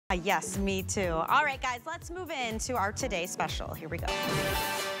Yes, me too. All right, guys, let's move into our Today Special. Here we go.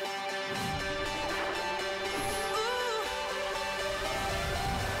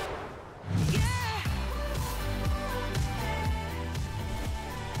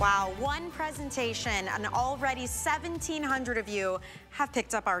 Wow, one presentation and already 1,700 of you have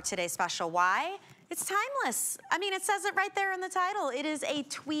picked up our Today Special. Why? It's timeless. I mean, it says it right there in the title. It is a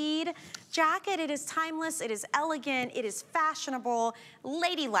tweed jacket. It is timeless. It is elegant. It is fashionable,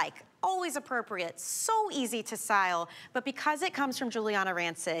 ladylike, always appropriate, so easy to style. But because it comes from Giuliana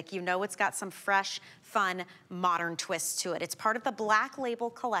Rancic, you know it's got some fresh, fun, modern twists to it. It's part of the Black Label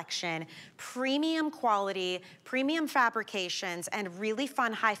collection, premium quality, premium fabrications, and really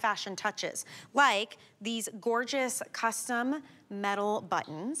fun high fashion touches, like these gorgeous custom metal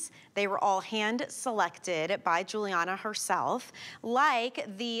buttons. They were all hand selected by Giuliana herself, like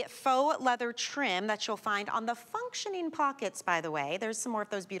the faux leather trim that you'll find on the functioning pockets, by the way. There's some more of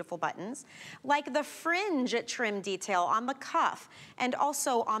those beautiful buttons, like the fringe trim detail on the cuff and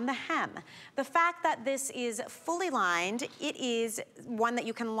also on the hem. The fact that this is fully lined, it is one that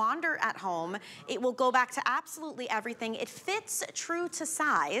you can launder at home. It will go back to absolutely everything. It fits true to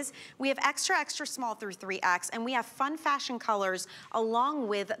size. We have extra, extra small through 3X, and we have fun fashion colors along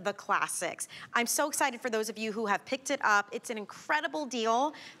with the classics. I'm so excited for those of you who have picked it up. It's an incredible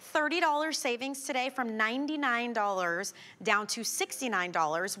deal. $30 savings today from $99 down to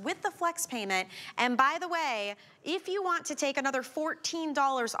 $69 with the flex payment. And by the way, if you want to take another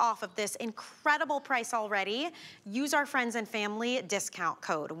 $14 off of this incredible price already, use our friends and family discount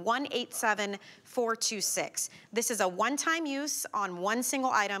code 187426. This is a one-time use on one single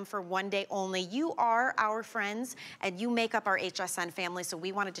item for one day only. You are our friends and you make up our HSN family, so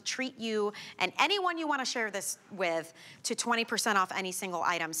we wanted to treat you and anyone you want to share this with to 20% off any single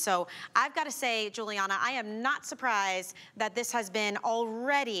item. So I've got to say, Giuliana, I am not surprised that this has been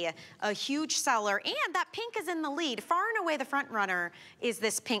already a huge seller, and that pink is in the lead. Far and away the front runner is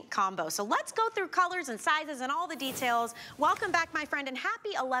this pink combo. So let's go through colors and sizes and all the details. Welcome back, my friend, and happy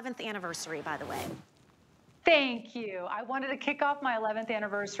 11th anniversary, by the way. Thank you. I wanted to kick off my 11th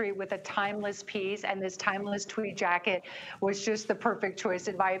anniversary with a timeless piece, and this timeless tweed jacket was just the perfect choice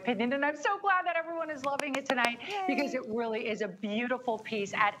in my opinion. And I'm so glad that everyone is loving it tonight. Yay. Because it really is a beautiful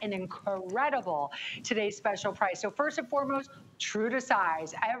piece at an incredible today's special price. So first and foremost, true to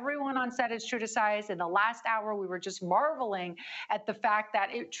size. Everyone on set is true to size. In the last hour, we were just marveling at the fact that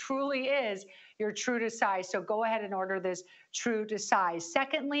it truly is your true to size. So go ahead and order this true to size.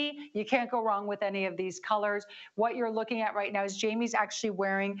 Secondly, you can't go wrong with any of these colors. What you're looking at right now is Jamie's actually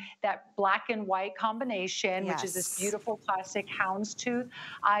wearing that black and white combination, yes, which is this beautiful classic houndstooth.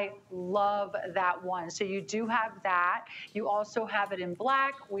 I love that one. So you do have that. You also have it in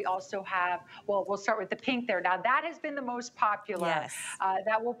black. We also have, well, we'll start with the pink there. Now that has been the most popular. Yes.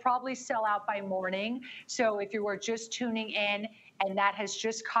 That will probably sell out by morning. So if you were just tuning in and that has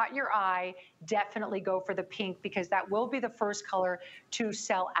just caught your eye, definitely go for the pink, because that will be the first color to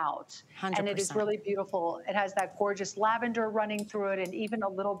sell out. 100%. And it is really beautiful. It has that gorgeous lavender running through it, and even a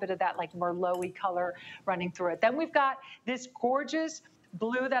little bit of that like Merlot-y color running through it. Then we've got this gorgeous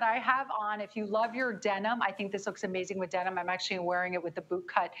blue that I have on. If you love your denim, I think this looks amazing with denim. I'm actually wearing it with the boot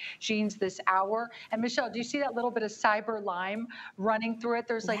cut jeans this hour. And Michelle, do you see that little bit of cyber lime running through it?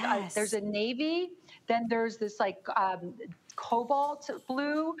 There's like, yes, there's a navy, then there's this like cobalt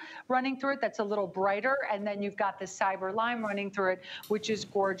blue running through it that's a little brighter, and then you've got the cyber lime running through it, which is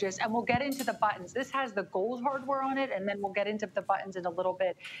gorgeous. And we'll get into the buttons. This has the gold hardware on it, and then we'll get into the buttons in a little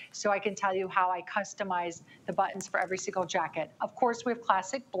bit so I can tell you how I customize the buttons for every single jacket. Of course, we have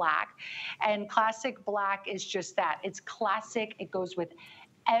classic black, and classic black is just that. It's classic. It goes with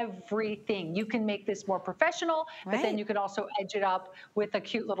everything. You can make this more professional, right, but then you can also edge it up with a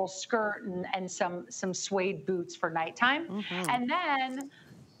cute little skirt and some suede boots for nighttime. Mm-hmm. And then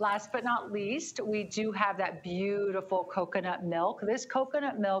last but not least, we do have that beautiful coconut milk. This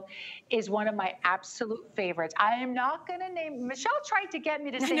coconut milk is one of my absolute favorites. I am not going to name, Michelle tried to get me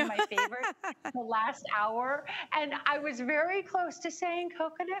to say my favorite the last hour, and I was very close to saying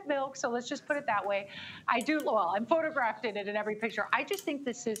coconut milk, so let's just put it that way. Well, I'm photographed in it in every picture. I just think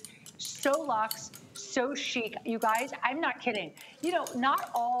this is so luxe, so chic. You guys, I'm not kidding. You know,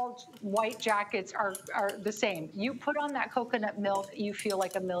 not all white jackets are the same. You put on that coconut milk, you feel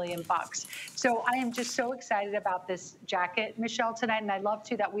like $1 million bucks. So I am just so excited about this jacket, Michelle, tonight. And I love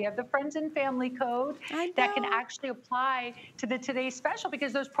too that we have the friends and family code that can actually apply to the today's special,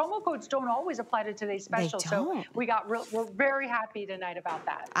 because those promo codes don't always apply to today's special. So we're very happy tonight about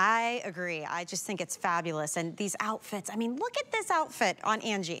that. I agree. I just think it's fabulous. And these outfits, I mean, look at this outfit on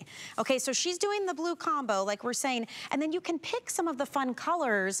Angie. Okay, so she's doing the blue combo, like we're saying, and then you can pick some of the fun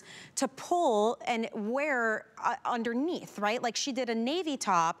colors to pull and wear underneath, right? Like she did a navy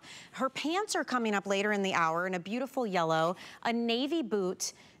top. Her pants are coming up later in the hour in a beautiful yellow, a navy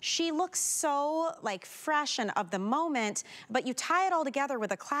boot. She looks so like fresh and of the moment, but you tie it all together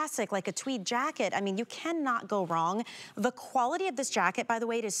with a classic, like a tweed jacket. I mean, you cannot go wrong. The quality of this jacket, by the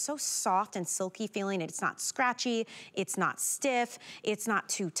way, it is so soft and silky feeling. It's not scratchy, it's not stiff, it's not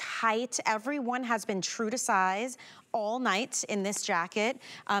too tight. Everyone has been true to size all night in this jacket.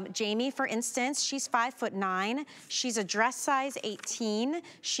 Jamie, for instance, she's 5'9". She's a dress size 18.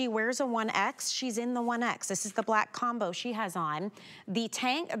 She wears a 1X. She's in the 1X. This is the black combo she has on.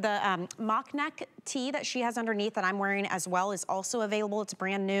 The mock neck tee that she has underneath that I'm wearing as well is also available. It's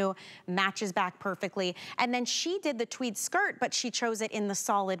brand new, matches back perfectly. And then she did the tweed skirt, but she chose it in the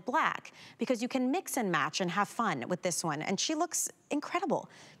solid black because you can mix and match and have fun with this one. And she looks incredible.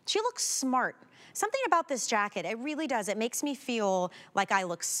 She looks smart. Something about this jacket, it really does. It makes me feel like I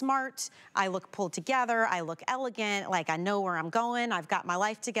look smart, I look pulled together, I look elegant, like I know where I'm going, I've got my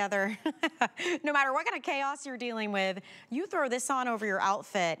life together. No matter what kind of chaos you're dealing with, you throw this on over your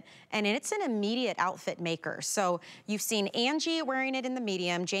outfit and it's an immediate outfit maker. So you've seen Angie wearing it in the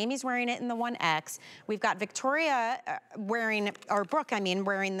medium, Jamie's wearing it in the 1X. We've got Victoria Brooke,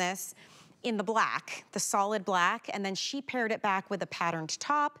 wearing this in the black, the solid black, and then she paired it back with a patterned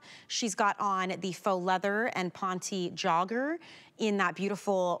top. She's got on the faux leather and Ponte jogger in that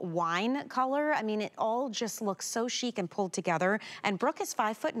beautiful wine color. I mean, it all just looks so chic and pulled together. And Brooke is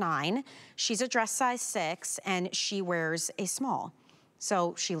 5'9". She's a dress size 6, and she wears a small.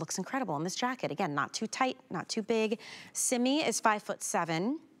 So she looks incredible in this jacket. Again, not too tight, not too big. Simi is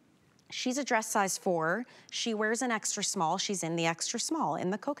 5'7". She's a dress size 4. She wears an extra small. She's in the extra small in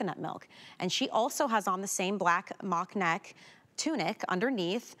the coconut milk. And she also has on the same black mock neck tunic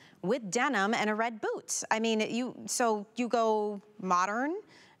underneath with denim and a red boot. I mean, so you go modern,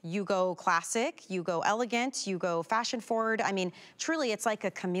 you go classic, you go elegant, you go fashion forward. I mean, truly it's like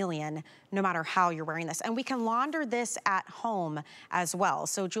a chameleon no matter how you're wearing this. And we can launder this at home as well.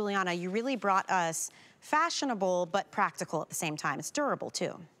 So Giuliana, you really brought us fashionable but practical at the same time. It's durable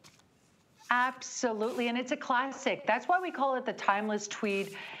too. Absolutely, and it's a classic. That's why we call it the timeless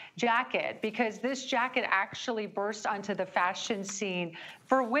tweed jacket, because this jacket actually burst onto the fashion scene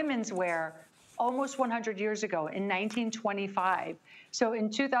for women's wear almost 100 years ago in 1925. So in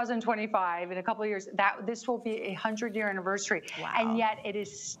 2025, in a couple of years, this will be a 100-year anniversary. Wow. And yet it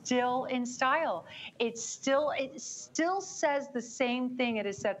is still in style. It still says the same thing it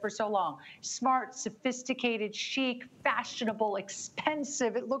has said for so long. Smart, sophisticated, chic, fashionable,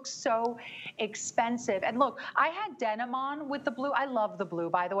 expensive. It looks so expensive. And look, I had denim on with the blue. I love the blue,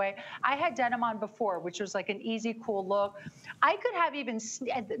 by the way. I had denim on before, which was like an easy, cool look. I could have even,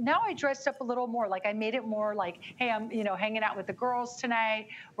 now I dressed up a little more, like I made it more like, hey, I'm hanging out with the girls tonight.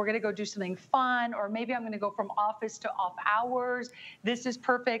 We're gonna go do something fun, or maybe I'm gonna go from office to off hours. This is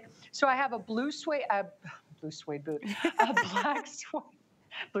perfect. So I have a blue suede boot, a black suede,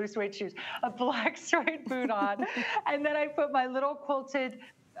 blue suede shoes, a black suede boot on, and then I put my little quilted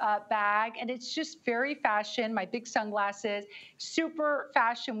bag, and it's just very fashion. My big sunglasses, super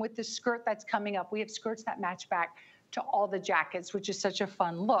fashion with the skirt that's coming up. We have skirts that match back to all the jackets, which is such a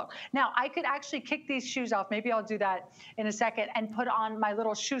fun look. Now, I could actually kick these shoes off. Maybe I'll do that in a second, and put on my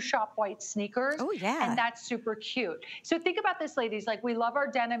little shoe shop white sneakers. Oh, yeah. And that's super cute. So think about this, ladies. Like, we love our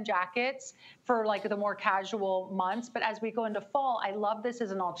denim jackets for like the more casual months, but as we go into fall, I love this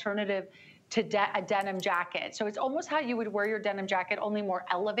as an alternative to a denim jacket. So it's almost how you would wear your denim jacket, only more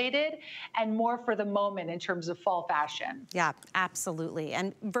elevated and more for the moment in terms of fall fashion. Yeah, absolutely.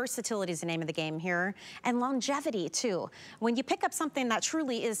 And versatility is the name of the game here. And longevity too. When you pick up something that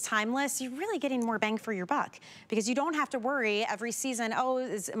truly is timeless, you're really getting more bang for your buck, because you don't have to worry every season, oh,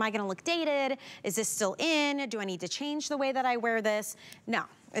 am I gonna look dated? Is this still in? Do I need to change the way that I wear this? No.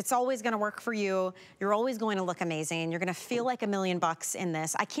 It's always gonna work for you. You're always going to look amazing. You're gonna feel like $1 million in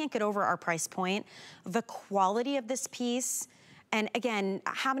this. I can't get over our price point. The quality of this piece, and again,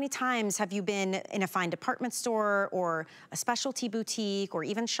 how many times have you been in a fine department store or a specialty boutique or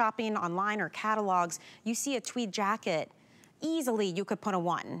even shopping online or catalogs, you see a tweed jacket, easily you could put a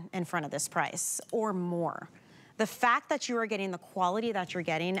 1 in front of this price or more. The fact that you are getting the quality that you're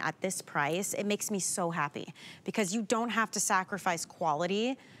getting at this price, it makes me so happy because you don't have to sacrifice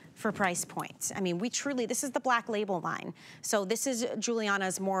quality for price points. I mean, we truly, this is the Black Label line. So this is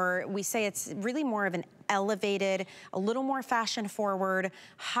Giuliana's more, we say it's really more of an elevated, a little more fashion forward,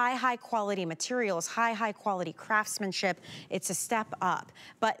 high quality materials, high quality craftsmanship. It's a step up.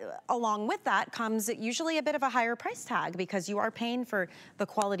 But along with that comes usually a bit of a higher price tag because you are paying for the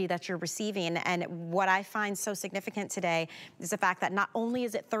quality that you're receiving. And what I find so significant today is the fact that not only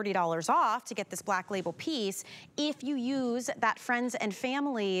is it $30 off to get this Black Label piece, if you use that friends and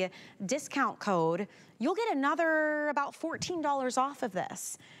family discount code, you'll get another about $14 off of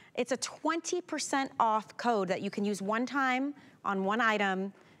this. It's a 20% off code that you can use one time on one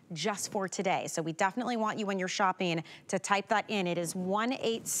item just for today. So we definitely want you when you're shopping to type that in. It is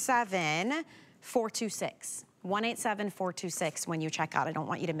 187-426. 187-426 when you check out. I don't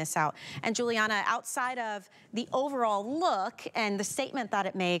want you to miss out. And Giuliana, outside of the overall look and the statement that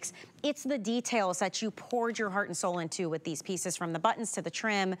it makes, it's the details that you poured your heart and soul into with these pieces, from the buttons to the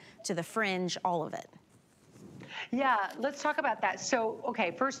trim to the fringe, all of it. Yeah, let's talk about that. So,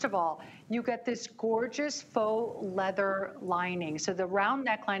 okay, first of all, you get this gorgeous faux leather lining. So the round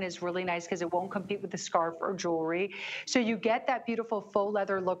neckline is really nice because it won't compete with the scarf or jewelry. So you get that beautiful faux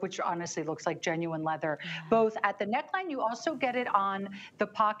leather look, which honestly looks like genuine leather, both at the neckline. You also get it on the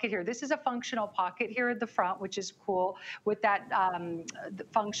pocket here. This is a functional pocket here at the front, which is cool, with that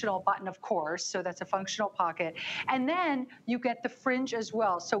functional button, of course. So that's a functional pocket. And then you get the fringe as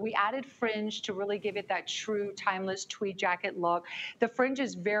well. So we added fringe to really give it that true timeless tweed jacket look. The fringe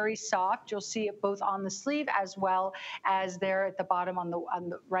is very soft. You'll see it both on the sleeve as well as there at the bottom on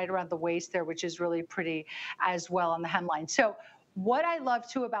the right around the waist there, which is really pretty as well on the hemline. So what I love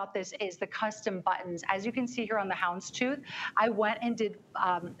too about this is the custom buttons. As you can see here on the houndstooth, I went and did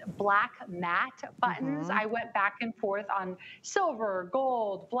black matte buttons. I went back and forth on silver,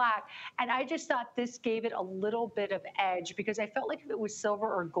 gold, black, and I just thought this gave it a little bit of edge because I felt like if it was silver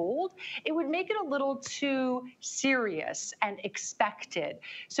or gold, it would make it a little too serious and expected.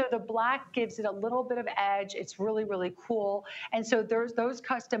 So the black gives it a little bit of edge. It's really, really cool. And so there's those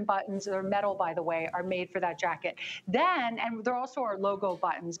custom buttons, they're metal, by the way, are made for that jacket. Then, and they're also our logo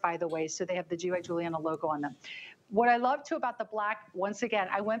buttons, by the way, so they have the G by Giuliana logo on them. What I love too about the black, once again,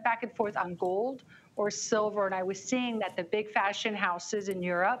 I went back and forth on gold or silver, and I was seeing that the big fashion houses in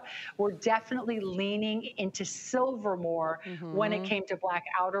Europe were definitely leaning into silver more when it came to black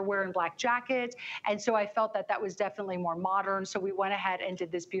outerwear and black jackets. And so I felt that that was definitely more modern. So we went ahead and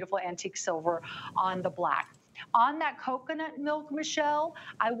did this beautiful antique silver on the black. On that coconut milk, Michelle,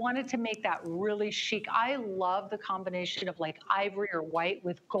 I wanted to make that really chic. I love the combination of like ivory or white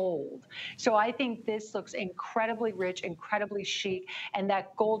with gold. So I think this looks incredibly rich, incredibly chic, and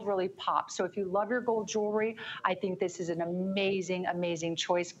that gold really pops. So if you love your gold jewelry, I think this is an amazing, amazing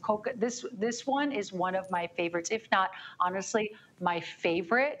choice. This one is one of my favorites, if not, honestly, my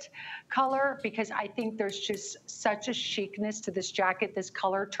favorite color, because I think there's just such a chicness to this jacket. This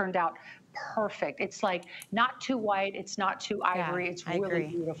color turned out perfect. It's like not too white, it's not too ivory, it's really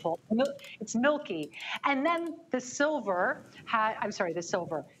beautiful. It's milky. And then the silver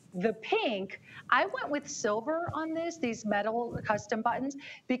the pink, I went with silver on this, these metal custom buttons,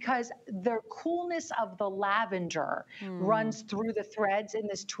 because the coolness of the lavender runs through the threads in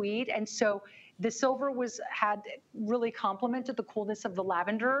this tweed. And so the silver had really complemented the coolness of the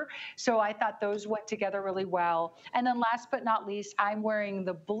lavender. So I thought those went together really well. And then last but not least, I'm wearing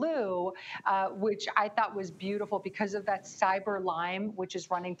the blue, which I thought was beautiful because of that cyber lime, which is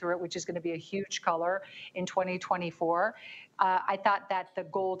running through it, which is going to be a huge color in 2024. I thought that the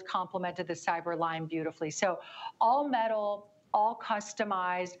gold complemented the cyber lime beautifully. So all metal, all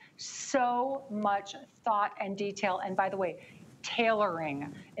customized, so much thought and detail. And by the way,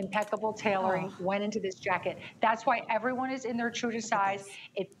 tailoring, impeccable tailoring went into this jacket. That's why everyone is in their true to size.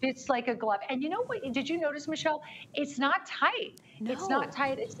 It fits like a glove. And you know what, did you notice, Michelle? It's not tight. No. It's not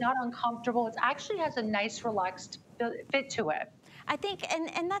tight, it's not uncomfortable. It actually has a nice relaxed fit to it. I think,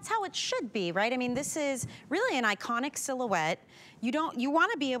 and that's how it should be, right? I mean, this is really an iconic silhouette. You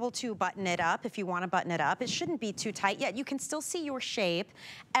want to be able to button it up if you want to button it up. It shouldn't be too tight, yet you can still see your shape.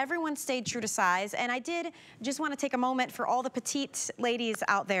 Everyone stayed true to size, and I did just want to take a moment for all the petite ladies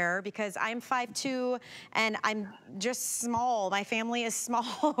out there, because I'm 5'2", and I'm just small. My family is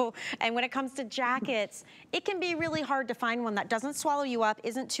small, and when it comes to jackets, it can be really hard to find one that doesn't swallow you up,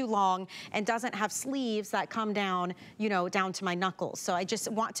 isn't too long, and doesn't have sleeves that come down, you know, down to my knuckles. So I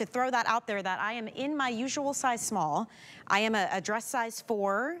just want to throw that out there, that I am in my usual size small. I am a dress size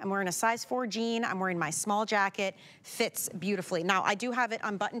 4. I'm wearing a size 4 jean. I'm wearing my small jacket. Fits beautifully. Now, I do have it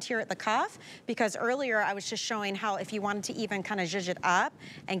unbuttoned here at the cuff because earlier I was just showing how if you wanted to even kind of zhuzh it up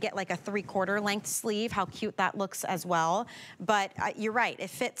and get like a 3/4 length sleeve, how cute that looks as well. But you're right, it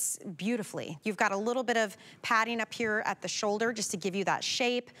fits beautifully. You've got a little bit of padding up here at the shoulder just to give you that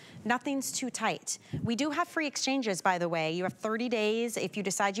shape. Nothing's too tight. We do have free exchanges, by the way. You have 30 days. If you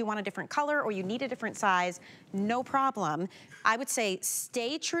decide you want a different color or you need a different size, no problem. I would say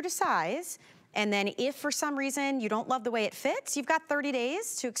stay true to size. And then if for some reason you don't love the way it fits, you've got 30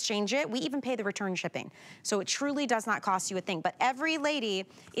 days to exchange it. We even pay the return shipping. So it truly does not cost you a thing. But every lady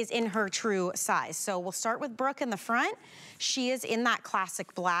is in her true size. So we'll start with Brooke in the front. She is in that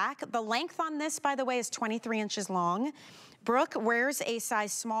classic black. The length on this, by the way, is 23 inches long. Brooke wears a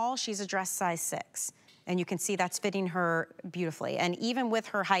size small. She's a dress size 6. And you can see that's fitting her beautifully. And even with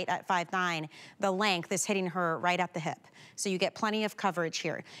her height at 5'9", the length is hitting her right at the hip. So you get plenty of coverage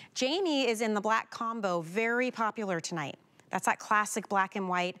here. Jamie is in the black combo, very popular tonight. That's that classic black and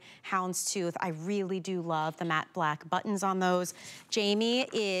white houndstooth. I really do love the matte black buttons on those. Jamie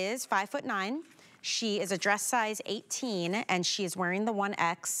is 5'9". She is a dress size 18, and she is wearing the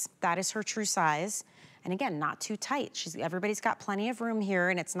 1X. That is her true size. And again, not too tight. Everybody's got plenty of room here,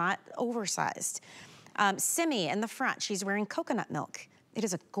 and it's not oversized. Simi in the front, she's wearing coconut milk. It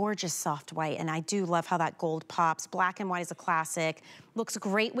is a gorgeous soft white, and I do love how that gold pops. Black and white is a classic. Looks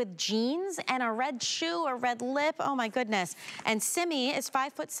great with jeans and a red shoe, a red lip. Oh my goodness. And Simi is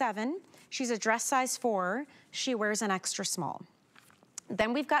 5'7". She's a dress size 4. She wears an extra small.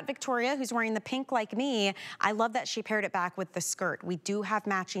 Then we've got Victoria, who's wearing the pink like me. I love that she paired it back with the skirt. We do have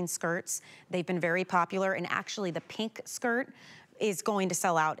matching skirts. They've been very popular, and actually the pink skirt is going to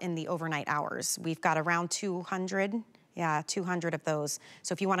sell out in the overnight hours. We've got around 200. Yeah, 200 of those.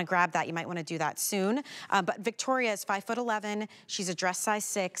 So if you want to grab that, you might want to do that soon. But Victoria is 5'11". She's a dress size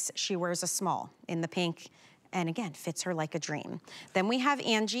 6. She wears a small in the pink, and again, fits her like a dream. Then we have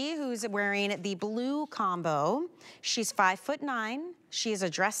Angie, who's wearing the blue combo. She's 5'9". She is a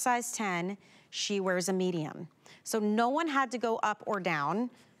dress size 10. She wears a medium. So no one had to go up or down.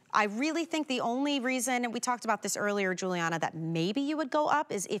 I really think the only reason, and we talked about this earlier, Giuliana, that maybe you would go up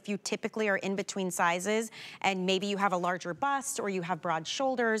is if you typically are in between sizes and maybe you have a larger bust or you have broad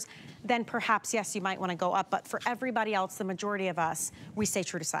shoulders, then perhaps, yes, you might want to go up. But for everybody else, the majority of us, we stay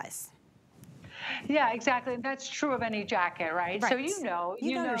true to size. Yeah, exactly. That's true of any jacket, right? So you know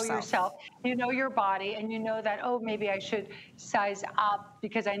yourself, you know your body, and you know that, oh, maybe I should size up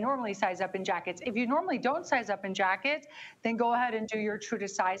because I normally size up in jackets. If you normally don't size up in jackets, then go ahead and do your true to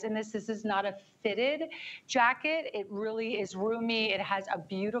size. And this is not a fitted jacket. It really is roomy. It has a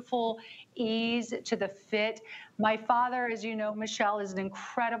beautiful ease to the fit. My father, as you know, Michelle, is an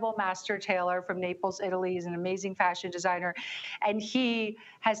incredible master tailor from Naples, Italy. He's an amazing fashion designer, and he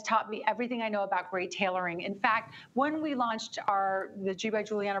has taught me everything I know about great tailoring. In fact, when we launched the G by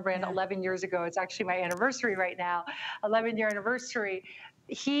Giuliana brand 11 years ago, it's actually my anniversary right now, 11-year anniversary,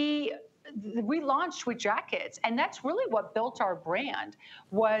 we launched with jackets, and that's really what built our brand,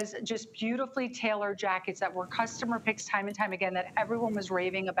 was just beautifully tailored jackets that were customer picks time and time again that everyone was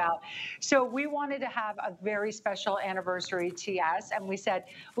raving about. So we wanted to have a very special anniversary TS, and we said,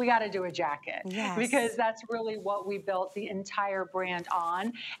 we got to do a jacket because that's really what we built the entire brand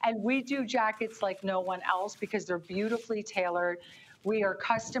on. And we do jackets like no one else because they're beautifully tailored. We are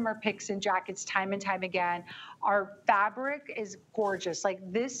customer picks in jackets time and time again. Our fabric is gorgeous. Like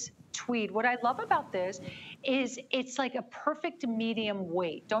this tweed, what I love about this is it's like a perfect medium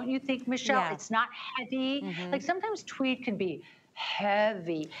weight. Don't you think, Michelle? Yeah. It's not heavy. Like sometimes tweed can be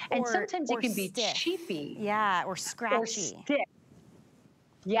heavy, and sometimes it can be cheapy. Yeah, or scratchy. Or stiff.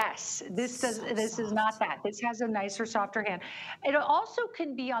 Yes, this is not that. This has a nicer, softer hand. It also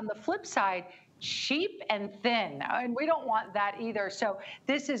can be on the flip side, cheap and thin, and we don't want that either. So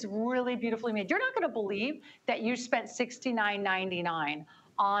this is really beautifully made. You're not going to believe that you spent $69.99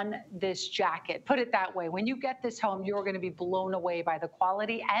 on this jacket. Put it that way. When you get this home, you're going to be blown away by the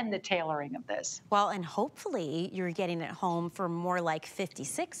quality and the tailoring of this. Well, and hopefully you're getting it home for more like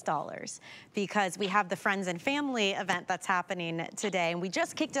 $56 because we have the Friends and Family event that's happening today, and we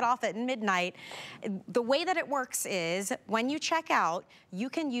just kicked it off at midnight. The way that it works is when you check out, you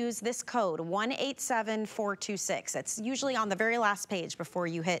can use this code 187426. It's usually on the very last page before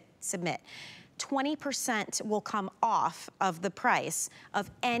you hit submit. 20% will come off of the price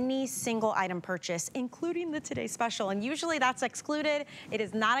of any single item purchase, including the Today Special. And usually that's excluded. It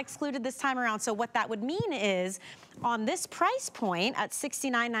is not excluded this time around. So what that would mean is On this price point at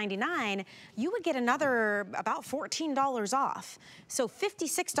 $69.99, you would get another about $14 off. So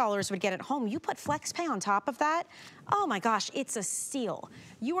 $56 would get it home. You put FlexPay on top of that, oh my gosh, it's a steal.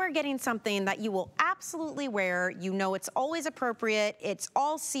 You are getting something that you will absolutely wear. You know it's always appropriate, it's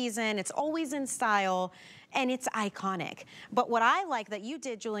all season, it's always in style, and it's iconic. But what I like that you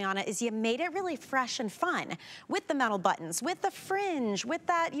did, Giuliana, is you made it really fresh and fun with the metal buttons, with the fringe, with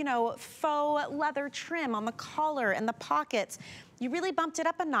that, you know, faux leather trim on the collar and the pockets. You really bumped it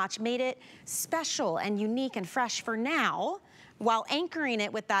up a notch, made it special and unique and fresh for now, while anchoring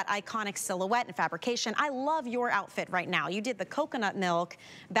it with that iconic silhouette and fabrication. I love your outfit right now. You did the coconut milk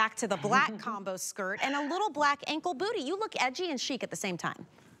back to the black combo skirt and a little black ankle booty. You look edgy and chic at the same time.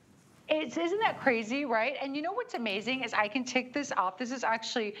 Isn't that crazy, right? And you know what's amazing is I can take this off. This is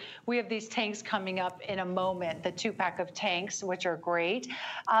actually, we have these tanks coming up in a moment, the 2-pack of tanks, which are great.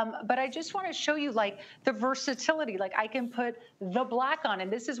 But I just want to show you like the versatility. Like I can put the black on, and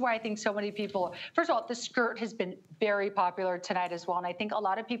this is why I think so many people, first of all, the skirt has been very popular tonight as well. And I think a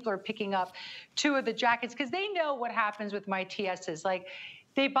lot of people are picking up 2 of the jackets because they know what happens with my TSs. Like,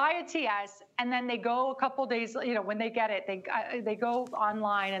 they buy a TS and then they go a couple days, you know, when they get it, they go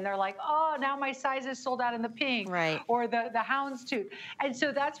online and they're like, oh, now my size is sold out in the pink, right, or the houndstooth. And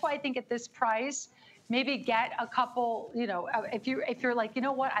so that's why I think at this price, maybe get a couple, you know, if you're like, you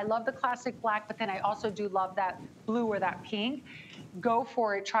know what, I love the classic black, but then I also do love that blue or that pink. Go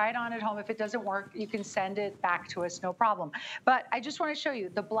for it, try it on at home. If it doesn't work, you can send it back to us, no problem. But I just want to show you,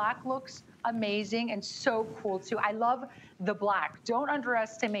 the black looks amazing and so cool too. I love the black. Don't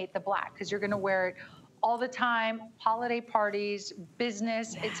underestimate the black because you're going to wear it all the time, holiday parties,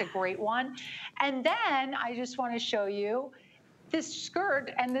 business. It's a great one. And then I just want to show you this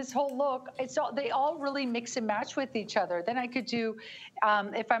skirt and this whole look. They all really mix and match with each other. Then I could do,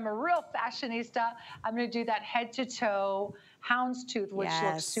 if I'm a real fashionista, I'm going to do that head to toe houndstooth, which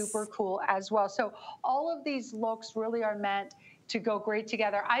looks super cool as well. So all of these looks really are meant to go great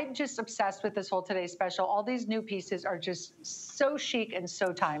together. I'm just obsessed with this whole today's special. All these new pieces are just so chic and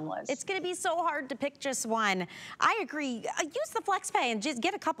so timeless. It's gonna be so hard to pick just one. I agree, use the FlexPay and just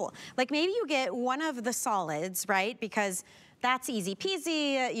get a couple. Like maybe you get one of the solids, right? Because that's easy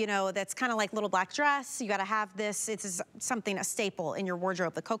peasy, you know, that's kind of like little black dress. You gotta have this, it's something, a staple in your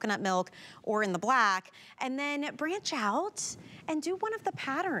wardrobe, the coconut milk or in the black, and then branch out and do one of the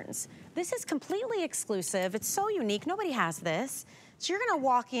patterns. This is completely exclusive. It's so unique, nobody has this. So you're gonna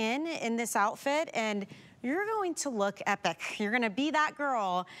walk in this outfit and you're going to look epic. You're gonna be that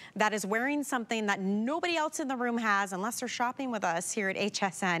girl that is wearing something that nobody else in the room has unless they're shopping with us here at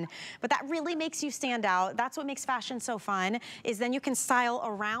HSN. But that really makes you stand out. That's what makes fashion so fun, is then you can style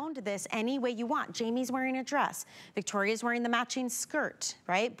around this any way you want. Jamie's wearing a dress. Victoria's wearing the matching skirt,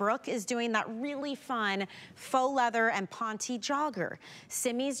 right? Brooke is doing that really fun faux leather and ponte jogger.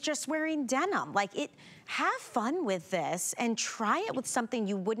 Simi's just wearing denim. Like have fun with this and try it with something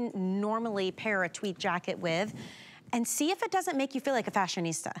you wouldn't normally pair a tweed jacket with and see if it doesn't make you feel like a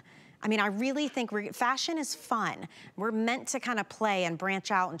fashionista. I mean, I really think fashion is fun. We're meant to kind of play and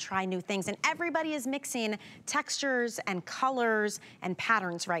branch out and try new things, and everybody is mixing textures and colors and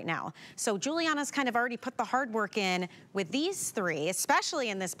patterns right now. So Giuliana's kind of already put the hard work in with these 3,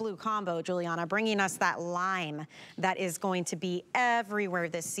 especially in this blue combo, Giuliana, bringing us that lime that is going to be everywhere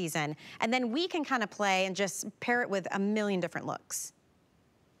this season. And then we can kind of play and just pair it with a million different looks.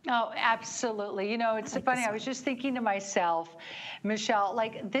 Oh, absolutely. You know, it's funny. I was just thinking to myself, Michelle,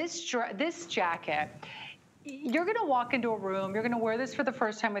 like this jacket, you're going to walk into a room, you're going to wear this for the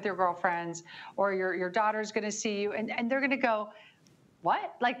first time with your girlfriends, or your daughter's going to see you, and they're going to go,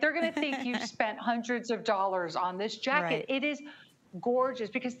 what? Like they're going to think you spent hundreds of dollars on this jacket. Right. It is gorgeous,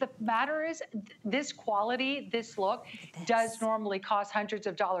 because the matter is this quality, this look does normally cost hundreds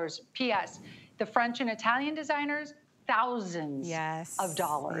of dollars. P.S. The French and Italian designers, thousands of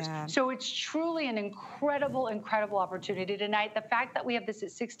dollars. Yeah. So it's truly an incredible, incredible opportunity tonight. The fact that we have this at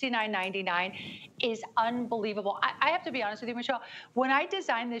 $69.99 is unbelievable. I have to be honest with you, Michelle, when I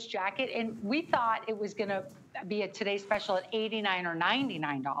designed this jacket, and we thought it was gonna be a today's special at $89 or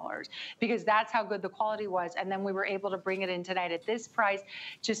 $99, because that's how good the quality was. And then we were able to bring it in tonight at this price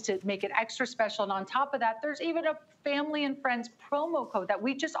just to make it extra special. And on top of that, there's even a family and friends promo code that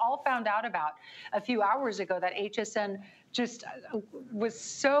we just all found out about a few hours ago that HSN just was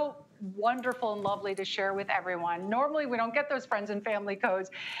so wonderful and lovely to share with everyone. Normally we don't get those friends and family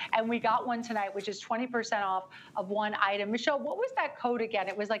codes, and we got one tonight, which is 20% off of one item. Michelle, what was that code again?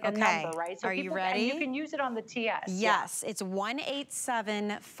 It was like a number, right? So are you ready? And you can use it on the TS. Yes, it's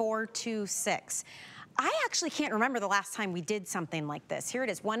 187426. I actually can't remember the last time we did something like this. Here it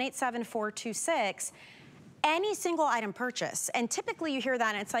is, 187426. any single item purchase. And typically you hear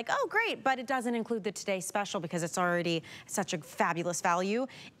that and it's like, oh great, but it doesn't include the Today Special because it's already such a fabulous value.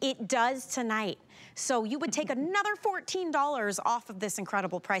 It does tonight. So you would take another $14 off of this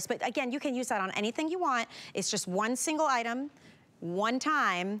incredible price. But again, you can use that on anything you want. It's just one single item, one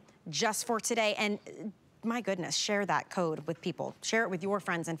time, just for today. And my goodness, share that code with people. Share it with your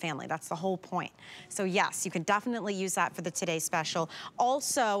friends and family. That's the whole point. So yes, you can definitely use that for the Today Special.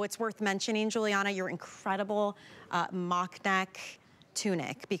 Also, it's worth mentioning, Giuliana, your incredible mock neck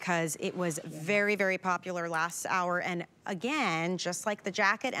tunic, because it was very, very popular last hour. And again, just like the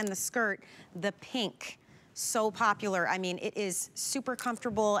jacket and the skirt, the pink, so popular. I mean, it is super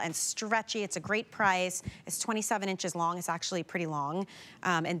comfortable and stretchy. It's a great price. It's 27 inches long. It's actually pretty long.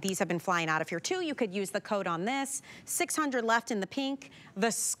 And these have been flying out. If you're two, you could use the code on this. 600 left in the pink.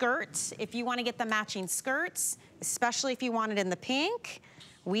 The skirt, if you want to get the matching skirts, especially if you want it in the pink,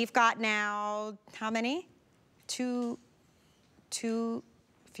 we've got now, how many? Two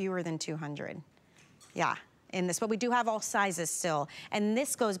fewer than 200. Yeah, in this, but we do have all sizes still. And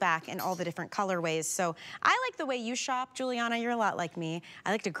this goes back in all the different colorways. So I like the way you shop, Giuliana. You're a lot like me.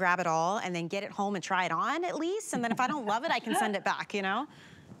 I like to grab it all and then get it home and try it on at least. And then if I don't love it, I can send it back, you know?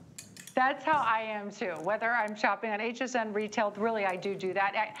 That's how I am too. Whether I'm shopping on HSN retail, really I do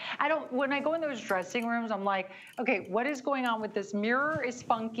that. I don't, when I go in those dressing rooms, I'm like, okay, what is going on with this? Mirror is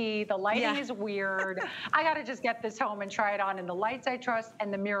funky, the lighting is weird. I gotta just get this home and try it on, and the lights I trust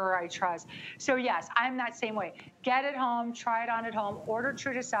and the mirror I trust. So yes, I'm that same way. Get it home, try it on at home, order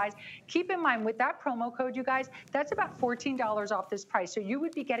true to size. Keep in mind, with that promo code, you guys, that's about $14 off this price. So you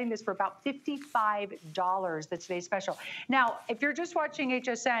would be getting this for about $55, the Today Special. Now, if you're just watching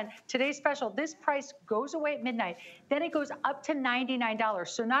HSN, Today's Special, this price goes away at midnight. Then it goes up to $99.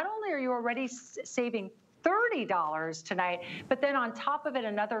 So not only are you already saving $30 tonight, but then on top of it,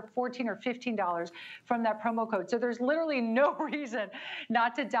 another $14 or $15 from that promo code. So there's literally no reason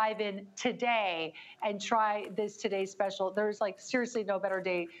not to dive in today and try this Today's Special. There's like seriously no better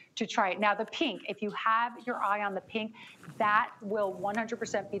day to try it. Now the pink, if you have your eye on the pink, that will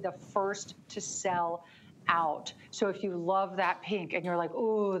 100% be the first to sell out. So if you love that pink and you're like,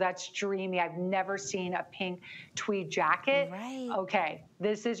 ooh, that's dreamy, I've never seen a pink tweed jacket. Right. Okay,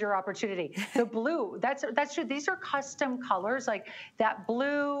 this is your opportunity. The blue, that's true. These are custom colors, like that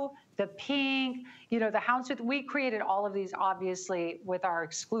blue, the pink, you know, the houndstooth. We created all of these obviously with our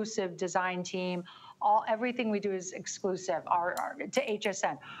exclusive design team. Everything we do is exclusive to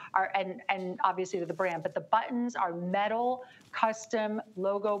HSN, and obviously to the brand. But the buttons are metal, custom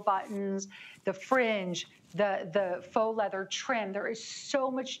logo buttons, the fringe, the faux leather trim. There is so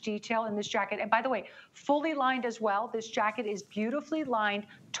much detail in this jacket. And by the way, fully lined as well. This jacket is beautifully lined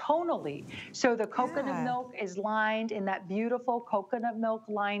tonally. So the coconut milk is lined in that beautiful coconut milk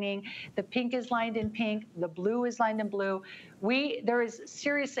lining. The pink is lined in pink. The blue is lined in blue. There is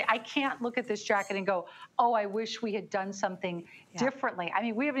seriously, I can't look at this jacket and go, oh, I wish we had done something differently. I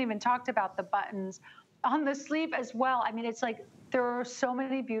mean, we haven't even talked about the buttons on the sleeve as well. I mean, it's like, there are so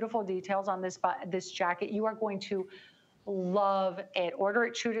many beautiful details on this jacket. You are going to love it. Order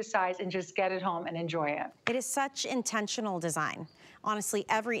it true to size and just get it home and enjoy it. It is such intentional design. Honestly,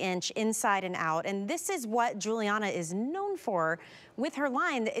 every inch inside and out. And this is what Giuliana is known for with her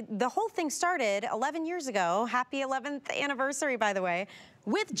line. The whole thing started 11 years ago. Happy 11th anniversary, by the way,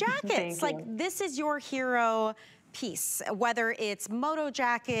 with jackets. Like, this is your hero piece, whether it's moto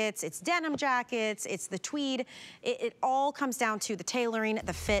jackets, it's denim jackets, it's the tweed. It all comes down to the tailoring,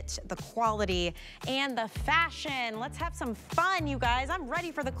 the fit, the quality, and the fashion. Let's have some fun, you guys. I'm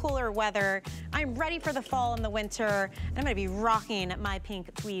ready for the cooler weather. I'm ready for the fall and the winter. And I'm gonna be rocking my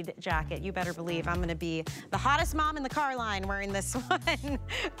pink tweed jacket. You better believe I'm gonna be the hottest mom in the car line wearing this one,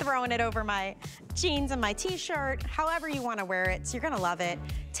 throwing it over my jeans and my t-shirt, however you wanna wear it. You're gonna love it.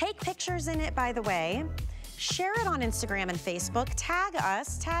 Take pictures in it, by the way. Share it on Instagram and Facebook. Tag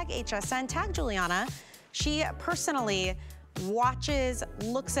us, tag HSN, tag Giuliana. She personally watches,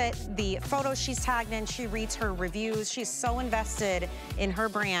 looks at the photos she's tagged in. She reads her reviews. She's so invested in her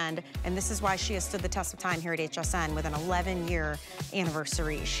brand. And this is why she has stood the test of time here at HSN with an 11-year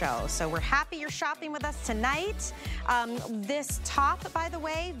anniversary show. So we're happy you're shopping with us tonight. This top, by the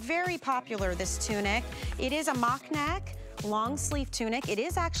way, very popular, this tunic. It is a mock neck, long sleeve tunic. It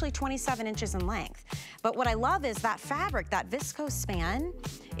is actually 27 inches in length. But what I love is that fabric, that viscose span.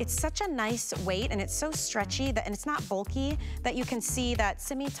 It's such a nice weight and it's so stretchy and it's not bulky that you can see that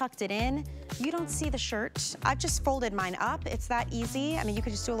Simi tucked it in. You don't see the shirt. I've just folded mine up. It's that easy. I mean, you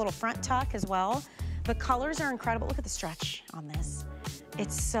could just do a little front tuck as well. The colors are incredible. Look at the stretch on this.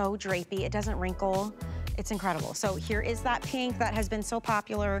 It's so drapey. It doesn't wrinkle. It's incredible. So here is that pink that has been so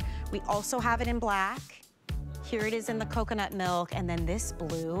popular. We also have it in black. Here it is in the coconut milk, and then this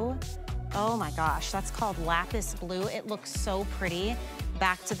blue. Oh my gosh, that's called lapis blue. It looks so pretty.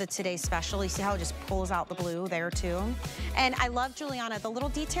 Back to the Today Special. You see how it just pulls out the blue there too? And I love, Giuliana, the little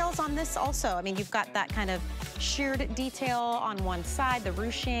details on this also. I mean, you've got that kind of sheared detail on one side, the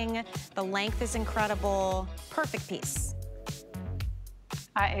ruching, the length is incredible. Perfect piece.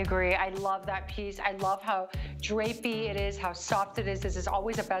 I agree. I love that piece. I love how drapey it is, how soft it is. This is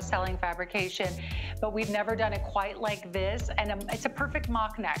always a best-selling fabrication, but we've never done it quite like this. And it's a perfect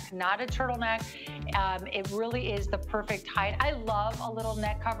mock neck, not a turtleneck. It really is the perfect height. I love a little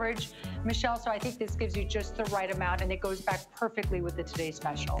neck coverage, Michelle, so I think this gives you just the right amount, and it goes back perfectly with the Today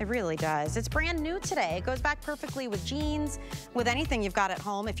Special. It really does. It's brand new today. It goes back perfectly with jeans, with anything you've got at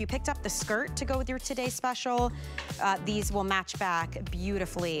home. If you picked up the skirt to go with your Today Special, these will match back beautifully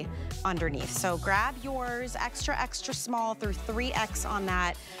underneath. So grab yours, extra, extra small through 3X on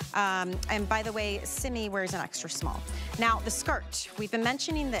that. And by the way, Simi wears an extra small. Now the skirt, we've been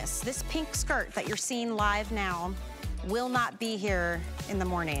mentioning this pink skirt that you're seeing live now will not be here in the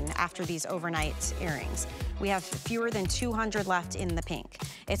morning after these overnight earrings. We have fewer than 200 left in the pink.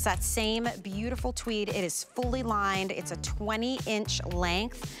 It's that same beautiful tweed. It is fully lined. It's a 20-inch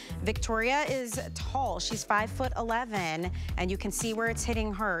length. Victoria is tall. She's 5'11", and you can see where it's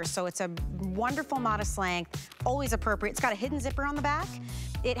hitting her. So it's a wonderful modest length, always appropriate. It's got a hidden zipper on the back.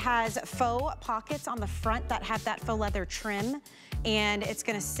 It has faux pockets on the front that have that faux leather trim, and it's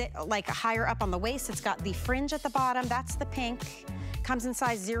gonna sit like higher up on the waist. It's got the fringe at the bottom. That's the pink. Comes in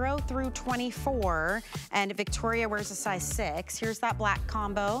size 0 through 24, and Victoria wears a size 6. Here's that black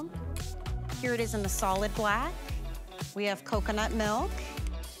combo. Here it is in the solid black. We have coconut milk,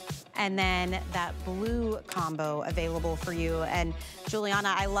 and then that blue combo available for you. And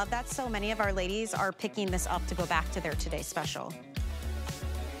Giuliana, I love that so many of our ladies are picking this up to go back to their Today Special.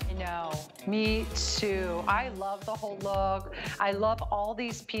 No, me too. I love the whole look. I love all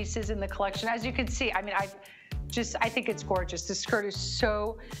these pieces in the collection. As you can see, I mean, I think it's gorgeous. The skirt is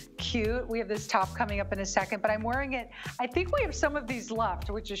so cute. We have this top coming up in a second, but I'm wearing it. I think we have some of these left,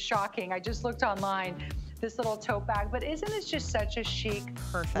 which is shocking. I just looked online. This little tote bag, but isn't this just such a chic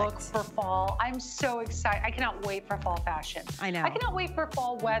look for fall? I'm so excited. I cannot wait for fall fashion. I know. I cannot wait for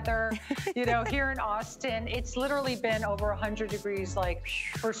fall weather. You know, here in Austin, it's literally been over 100 degrees like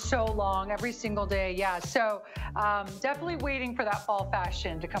for so long, every single day. Yeah, so definitely waiting for that fall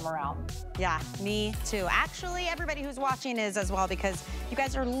fashion to come around. Yeah, me too. Actually, everybody who's watching is as well, because you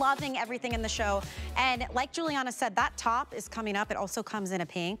guys are loving everything in the show. And like Giuliana said, that top is coming up. It also comes in a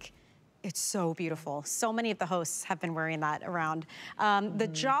pink. It's so beautiful. So many of the hosts have been wearing that around. The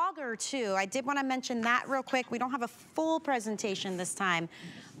jogger too, I did want to mention that real quick. We don't have a full presentation this time,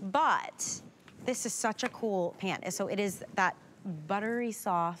 but this is such a cool pant. So it is that buttery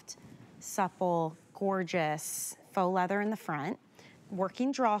soft, supple, gorgeous faux leather in the front,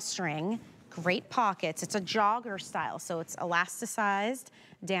 working drawstring, great pockets. It's a jogger style, so it's elasticized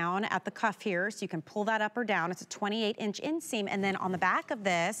down at the cuff here, so you can pull that up or down. It's a 28-inch inseam, and then on the back of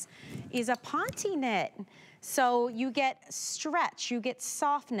this is a ponte knit. So you get stretch, you get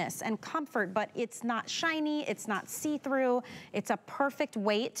softness and comfort, but it's not shiny, it's not see-through. It's a perfect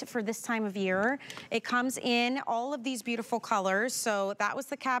weight for this time of year. It comes in all of these beautiful colors. So that was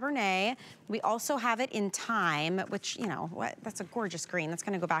the Cabernet. We also have it in Thyme, which, you know, that's a gorgeous green. That's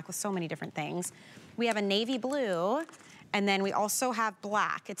gonna go back with so many different things. We have a navy blue. And then we also have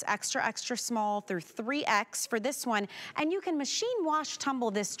black. It's extra, extra small through 3X for this one. And you can machine wash,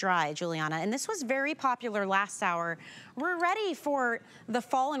 tumble this dry, Giuliana. And this was very popular last hour. We're ready for the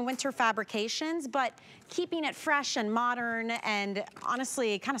fall and winter fabrications, but keeping it fresh and modern and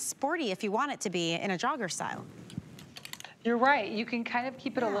honestly kind of sporty if you want it to be in a jogger style. You're right. You can kind of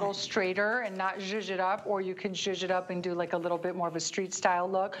keep it a little straighter and not zhuzh it up, or you can zhuzh it up and do like a little bit more of a street style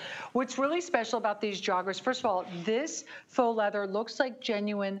look. What's really special about these joggers, first of all, this faux leather looks like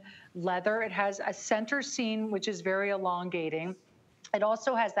genuine leather. It has a center seam, which is very elongating. It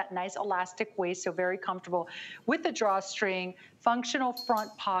also has that nice elastic waist, so very comfortable with the drawstring, functional front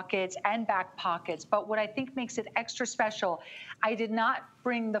pockets and back pockets. But what I think makes it extra special, I did not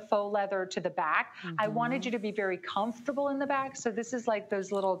bring the faux leather to the back. I wanted you to be very comfortable in the back. So this is like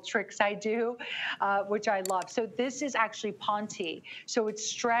those little tricks I do, which I love. So this is actually ponte. So it's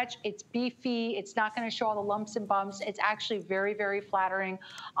stretch, it's beefy, it's not gonna show all the lumps and bumps. It's actually very, very flattering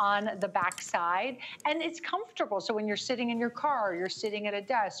on the back side. And it's comfortable. So when you're sitting in your car, you're sitting at a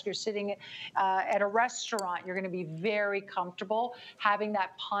desk, you're sitting at a restaurant, you're gonna be very comfortable having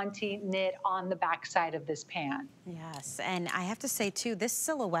that ponte knit on the back side of this pant. Yes, and I have to say too, this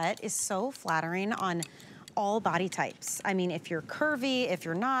silhouette is so flattering on all body types. I mean, if you're curvy, if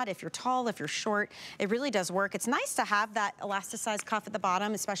you're not, if you're tall, if you're short, it really does work. It's nice to have that elasticized cuff at the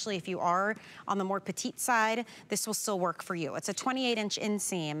bottom, especially if you are on the more petite side. This will still work for you. It's a 28-inch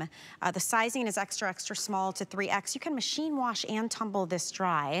inseam. The sizing is extra, extra small to 3X. You can machine wash and tumble this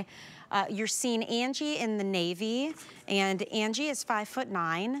dry. You're seeing Angie in the navy, and Angie is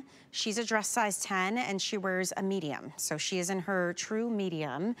 5'9". She's a dress size 10, and she wears a medium. So she is in her true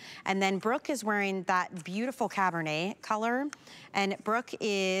medium. And then Brooke is wearing that beautiful Cabernet color. And Brooke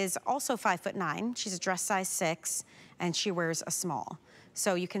is also 5'9". She's a dress size 6, and she wears a small.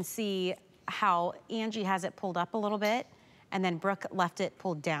 So you can see how Angie has it pulled up a little bit, and then Brooke left it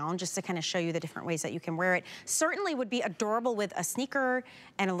pulled down just to kind of show you the different ways that you can wear it. Certainly would be adorable with a sneaker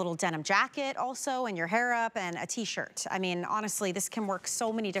and a little denim jacket also, and your hair up, and a t-shirt. I mean, honestly, this can work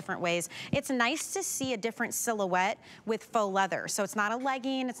so many different ways. It's nice to see a different silhouette with faux leather. So it's not a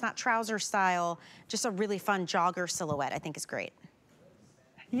legging, it's not trouser style, just a really fun jogger silhouette I think is great.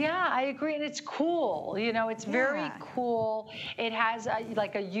 Yeah, I agree, and it's cool. You know, it's very cool. It has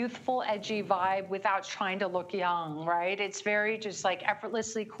like a youthful, edgy vibe without trying to look young, right? It's very just like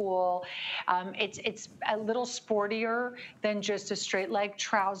effortlessly cool. It's a little sportier than just a straight leg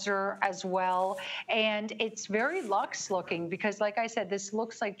trouser as well, and it's very luxe looking because, like I said, this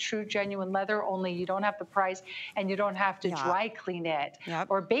looks like true, genuine leather. Only you don't have the price, and you don't have to dry clean it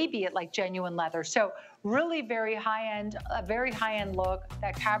or baby it like genuine leather. So really very high-end, a very high-end look.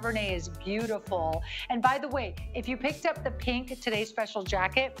 That Cabernet is beautiful. And by the way, if you picked up the pink Today's Special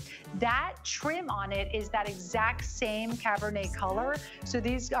jacket, that trim on it is that exact same Cabernet color. So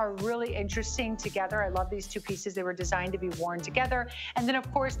these are really interesting together. I love these two pieces. They were designed to be worn together. And then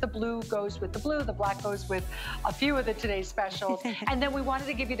of course the blue goes with the blue, the black goes with a few of the Today's Specials. And then we wanted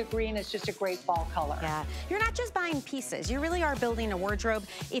to give you the green. It's just a great fall color. Yeah, you're not just buying pieces. You really are building a wardrobe.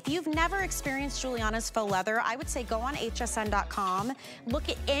 If you've never experienced Giuliana's faux leather, I would say go on hsn.com, look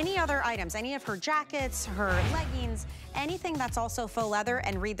at any other items, any of her jackets, her leggings, anything that's also faux leather,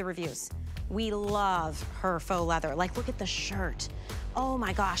 and read the reviews. We love her faux leather. Like, look at the shirt. Oh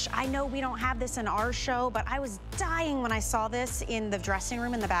my gosh, I know we don't have this in our show, but I was dying when I saw this in the dressing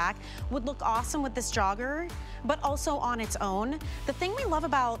room in the back. Would look awesome with this jogger, but also on its own. The thing we love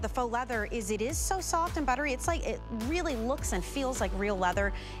about the faux leather is it is so soft and buttery. It's like, it really looks and feels like real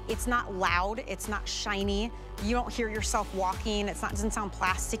leather. It's not loud, it's not shiny. You don't hear yourself walking. It's not, doesn't sound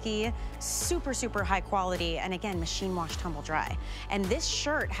plasticky. Super, super high quality. And again, machine wash, tumble dry. And this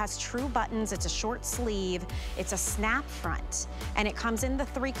shirt has true buttons. It's a short sleeve. It's a snap front. And it comes in the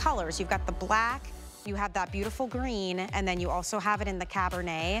 3 colors. You've got the black, you have that beautiful green, and then you also have it in the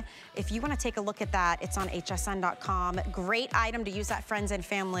Cabernet. If you want to take a look at that, it's on hsn.com. Great item to use that friends and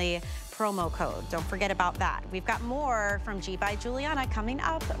family promo code. Don't forget about that. We've got more from G by Giuliana coming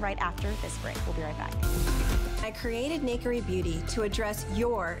up right after this break. We'll be right back. I created Nakery Beauty to address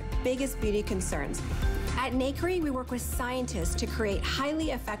your biggest beauty concerns. At Nakery, we work with scientists to create highly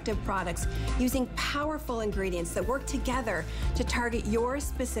effective products using powerful ingredients that work together to target your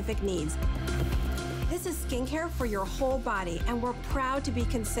specific needs. This is skincare for your whole body, and we're proud to be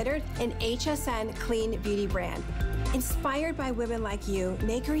considered an HSN clean beauty brand. Inspired by women like you,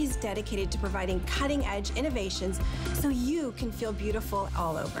 Nakery is dedicated to providing cutting-edge innovations so you can feel beautiful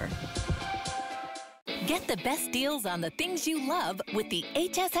all over. Get the best deals on the things you love with the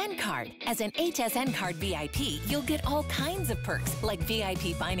HSN card. As an HSN card VIP, you'll get all kinds of perks like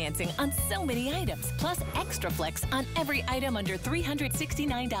VIP financing on so many items, plus extra flex on every item under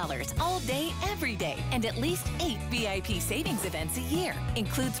 $369 all day, every day, and at least 8 VIP savings events a year.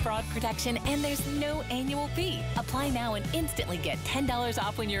 Includes fraud protection, and there's no annual fee. Apply now and instantly get $10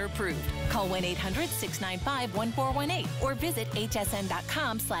 off when you're approved. Call 1-800-695-1418 or visit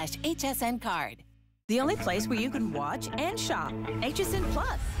hsn.com/HSN card. The only place where you can watch and shop. HSN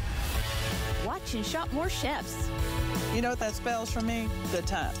Plus. Watch and shop more chefs. You know what that spells for me? Good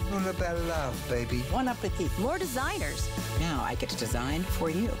time. Una bella love, baby. Bon appetit. More designers. Now I get to design for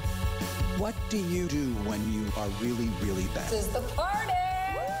you. What do you do when you are really, really bad? This is the party!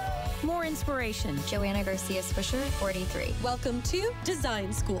 More inspiration. Joanna Garcia Swisher, 43. Welcome to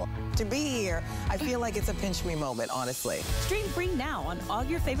Design School. To be here, I feel like it's a pinch me moment, honestly. Stream free now on all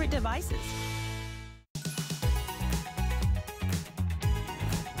your favorite devices.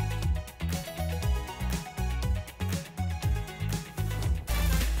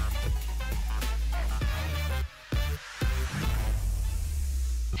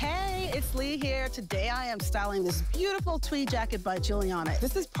 It's Lee here. Today I am styling this beautiful tweed jacket by Giuliana.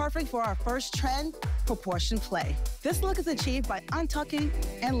 This is perfect for our first trend, proportion play. This look is achieved by untucking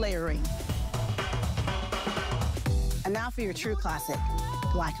and layering. And now for your true classic,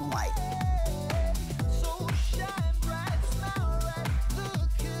 black and white.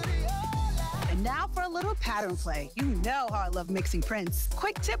 little pattern play. You know how I love mixing prints.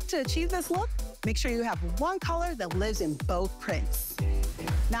 Quick tip to achieve this look, make sure you have one color that lives in both prints.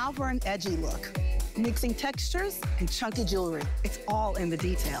 Now for an edgy look. Mixing textures and chunky jewelry. It's all in the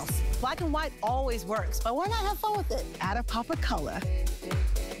details. Black and white always works, but why not have fun with it? Add a pop of color.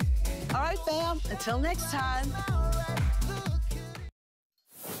 All right, fam, until next time.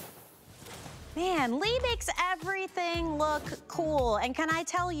 Man, Lee makes everything look cool. And can I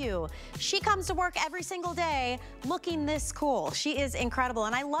tell you, she comes to work every single day looking this cool. She is incredible.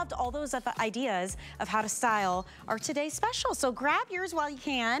 And I loved all those ideas of how to style our today's special. So grab yours while you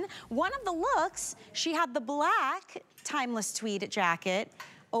can. One of the looks, she had the black timeless tweed jacket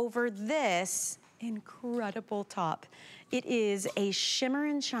over this incredible top. It is a shimmer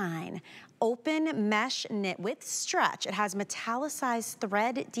and shine open mesh knit with stretch. It has metallicized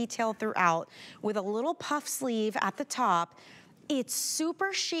thread detail throughout with a little puff sleeve at the top. It's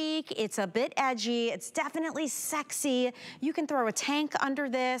super chic, it's a bit edgy, it's definitely sexy. You can throw a tank under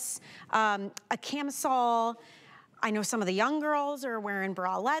this, a camisole. I know some of the young girls are wearing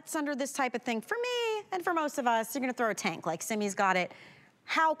bralettes under this type of thing. For me, and for most of us, you're gonna throw a tank like Simi's got it.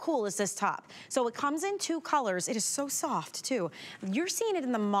 How cool is this top? So it comes in 2 colors. It is so soft too. You're seeing it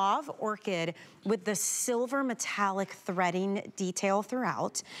in the mauve orchid with the silver metallic threading detail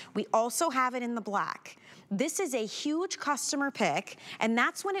throughout. We also have it in the black. This is a huge customer pick, and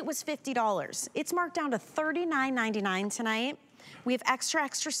that's when it was $50. It's marked down to $39.99 tonight. We have extra,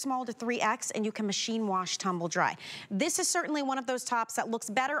 extra small to 3X, and you can machine wash, tumble dry. This is certainly one of those tops that looks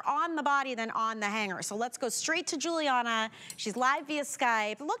better on the body than on the hanger. So let's go straight to Giuliana. She's live via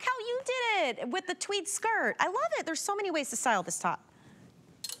Skype. Look how you did it with the tweed skirt. I love it. There's so many ways to style this top.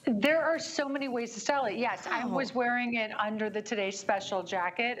 There are so many ways to style it. Yes, I was wearing it under the Today's Special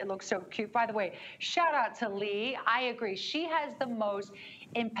jacket. It looks so cute. By the way, shout out to Lee. I agree. She has the most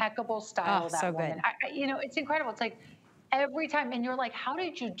impeccable style, that woman. You know, it's incredible. It's like, every time, and you're like, how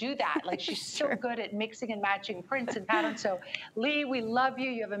did you do that? Like, she's so good at mixing and matching prints and patterns. So Lee, we love you.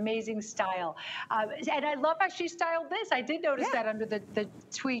 You have amazing style. And I love how she styled this. I did notice that under the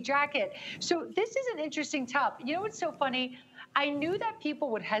tweed jacket. So this is an interesting top. You know what's so funny? I knew that people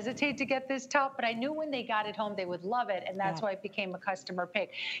would hesitate to get this top, but I knew when they got it home, they would love it. And that's why it became a customer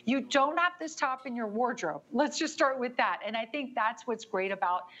pick. You don't have this top in your wardrobe. Let's just start with that. And I think that's what's great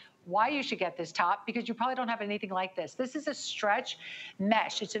about why you should get this top, because you probably don't have anything like this. This is a stretch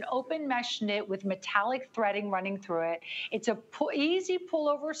mesh. It's an open mesh knit with metallic threading running through it. It's a easy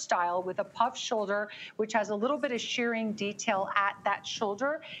pullover style with a puff shoulder, which has a little bit of shearing detail at that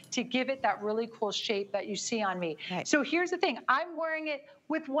shoulder to give it that really cool shape that you see on me. So here's the thing. I'm wearing it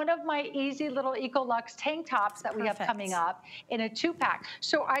with one of my easy little Ecolux tank tops that we have coming up in a 2-pack.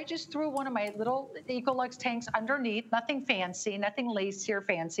 So I just threw one of my little Ecolux tanks underneath, nothing fancy, nothing lacy or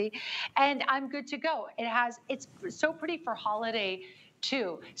fancy, and I'm good to go. It's so pretty for holiday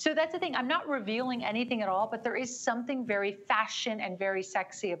too. So that's the thing. I'm not revealing anything at all, but there is something very fashion and very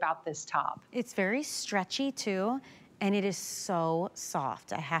sexy about this top. It's very stretchy too, and it is so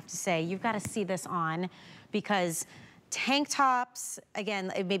soft. I have to say, you've got to see this on, because tank tops,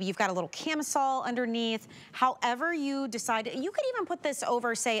 again, maybe you've got a little camisole underneath. However you decide, you could even put this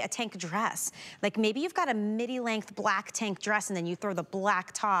over, say, a tank dress. Like maybe you've got a midi-length black tank dress and then you throw the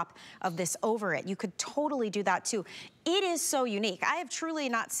black top of this over it. You could totally do that too. It is so unique. I have truly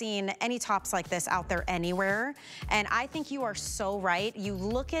not seen any tops like this out there anywhere. And I think you are so right. You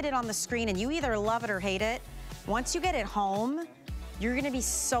look at it on the screen and you either love it or hate it. Once you get it home, you're gonna be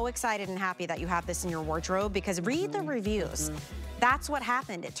so excited and happy that you have this in your wardrobe, because read the reviews. That's what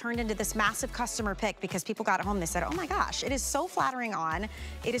happened. It turned into this massive customer pick because people got it home. They said, oh my gosh, it is so flattering on.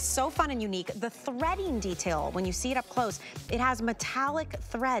 It is so fun and unique. The threading detail, when you see it up close, it has metallic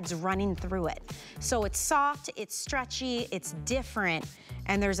threads running through it. So it's soft, it's stretchy, it's different,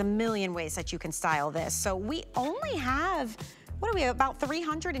 and there's a million ways that you can style this. So we only have, what do we have, about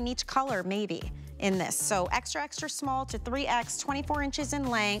 300 in each color, maybe, in this. So extra, extra small to 3X, 24 inches in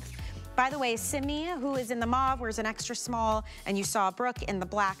length. By the way, Simi, who is in the mauve, wears an extra small, and you saw Brooke in the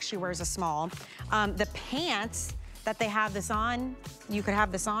black, she wears a small. The pants that they have this on, you could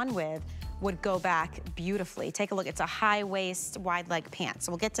have this on with, would go back beautifully. Take a look, it's a high waist, wide leg pant.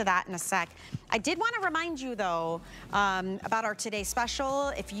 So we'll get to that in a sec. I did want to remind you though, about our Today Special.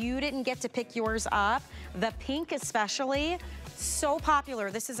 If you didn't get to pick yours up, the pink especially, so popular.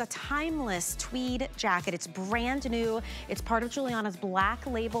 This is a timeless tweed jacket. It's brand new. It's part of Giuliana's Black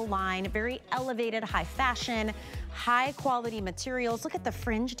Label line. Very elevated, high fashion, high quality materials. Look at the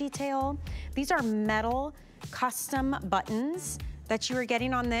fringe detail. These are metal custom buttons. that you are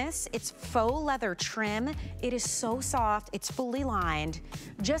getting on this. It's faux leather trim. It is so soft. It's fully lined.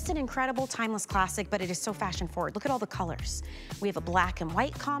 Just an incredible timeless classic, but it is so fashion forward. Look at all the colors. We have a black and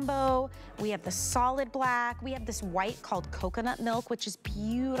white combo. We have the solid black. We have this white called coconut milk, which is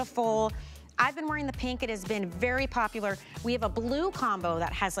beautiful. I've been wearing the pink. It has been very popular. We have a blue combo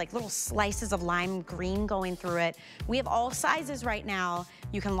that has like little slices of lime green going through it. We have all sizes right now.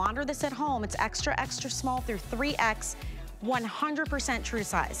 You can launder this at home. It's extra, extra small through 3X, 100% true to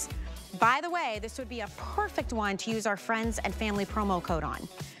size. By the way, this would be a perfect one to use our friends and family promo code on.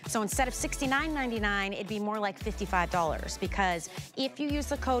 So instead of $69.99, it'd be more like $55 because if you use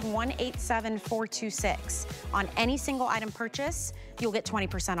the code 187426 on any single item purchase, you'll get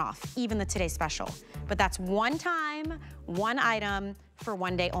 20% off, even the Today Special. But that's one time, one item for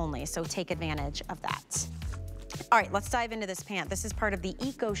one day only, so take advantage of that. All right, let's dive into this pant. This is part of the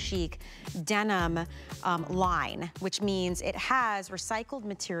Eco Chic denim line, which means it has recycled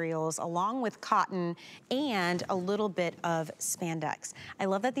materials along with cotton and a little bit of spandex. I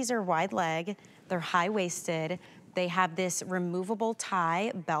love that these are wide leg, they're high-waisted, they have this removable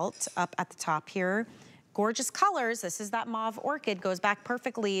tie belt up at the top here. Gorgeous colors. This is that mauve orchid, goes back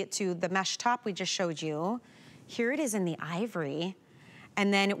perfectly to the mesh top we just showed you. Here it is in the ivory.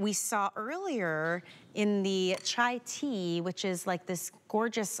 And then we saw earlier in the chai tea, which is like this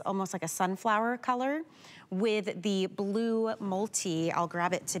gorgeous, almost like a sunflower color, with the blue multi. I'll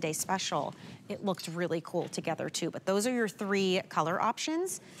grab it Today Special. It looked really cool together too, but those are your 3 color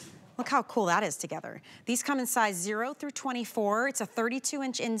options. Look how cool that is together. These come in size 0 through 24. It's a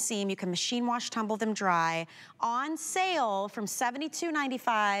 32-inch inseam. You can machine wash, tumble them dry. On sale from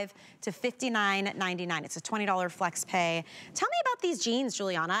 $72.95 to $59.99. It's a $20 flex pay. Tell me about these jeans,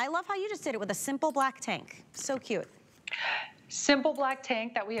 Giuliana. I love how you just did it with a simple black tank. So cute. Simple black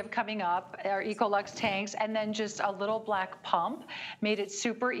tank that we have coming up, our Ecolux tanks, and then just a little black pump. Made it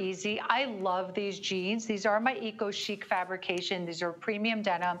super easy. I love these jeans. These are my Eco Chic fabrication. These are premium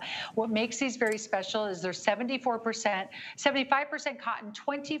denim. What makes these very special is they're 74%, 75% cotton,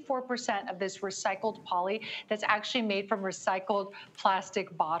 24% of this recycled poly that's actually made from recycled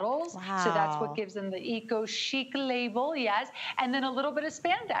plastic bottles. Wow. So that's what gives them the Eco Chic label, yes. And then a little bit of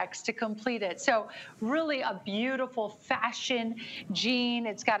spandex to complete it. So really a beautiful fashion jean.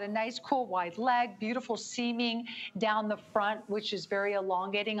 It's got a nice, cool, wide leg, beautiful seaming down the front, which is very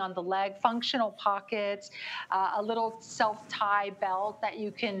elongating on the leg, functional pockets, a little self-tie belt that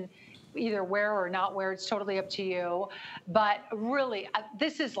you can either wear or not wear. It's totally up to you. But really,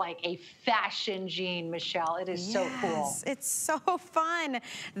 this is like a fashion jean, Michelle. It is so cool. It's so fun.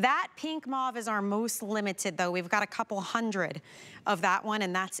 That pink mauve is our most limited, though. We've got a couple hundred of that one,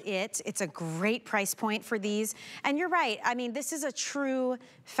 and that's it. It's a great price point for these. And you're right. I mean, this is a true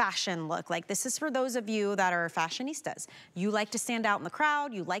fashion look. Like, this is for those of you that are fashionistas. You like to stand out in the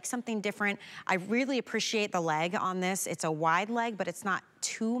crowd. You like something different. I really appreciate the leg on this. It's a wide leg, but it's not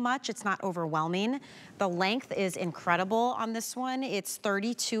too much. It's not overwhelming. The length is incredible on this one. It's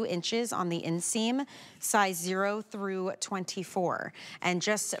 32 inches on the inseam, size 0 through 24. And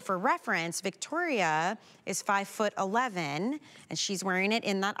just for reference, Victoria is 5'11", and she's wearing it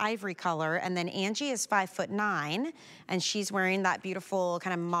in that ivory color. And then Angie is 5'9", and she's wearing that beautiful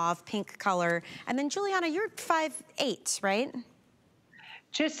kind of mauve pink color. And then Giuliana, you're 5'8", right?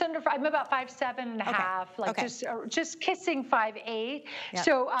 Just under, I'm about 5'7" and a half, like just kissing 5'8". Yep.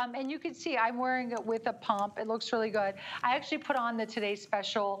 So, and you can see I'm wearing it with a pump. It looks really good. I actually put on the Today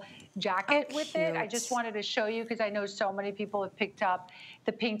Special jacket with it. I just wanted to show you because I know so many people have picked up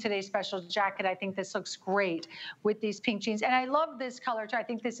the pink Today Special jacket. I think this looks great with these pink jeans. And I love this color too. I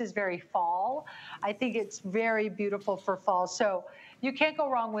think this is very fall. I think it's very beautiful for fall. So you can't go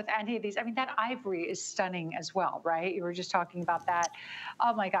wrong with any of these. I mean, that ivory is stunning as well, right? You were just talking about that.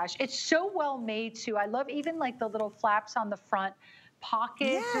 Oh my gosh, it's so well made too. I love even like the little flaps on the front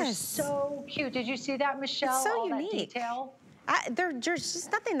pockets. Yes. They're so cute. Did you see that, Michelle? It's so all unique. That detail? There's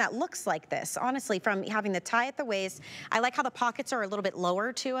just nothing that looks like this, honestly, from having the tie at the waist. I like how the pockets are a little bit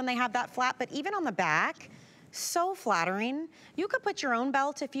lower too, and they have that flap, but even on the back, so flattering. You could put your own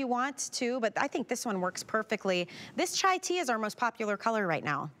belt if you want to, but I think this one works perfectly. This chai tea is our most popular color right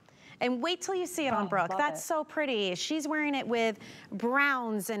now. And wait till you see it on Brooke. That's so pretty. She's wearing it with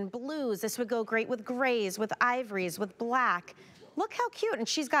browns and blues. This would go great with grays, with ivories, with black. Look how cute. And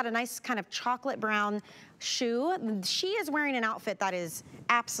she's got a nice kind of chocolate brown shoe. She is wearing an outfit that is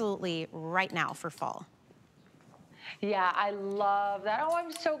absolutely right now for fall. Yeah, I love that. Oh,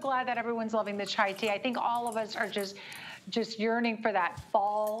 I'm so glad that everyone's loving the chai tea. I think all of us are just yearning for that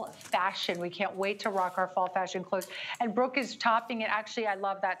fall fashion. We can't wait to rock our fall fashion clothes. And Brooke is topping it. Actually, I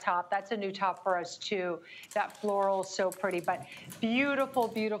love that top. That's a new top for us too. That floral is so pretty, but beautiful,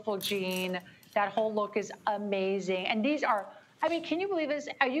 beautiful jean. That whole look is amazing. And these are, I mean, can you believe this?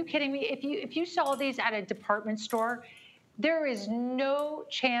 Are you kidding me? If you saw these at a department store, there is no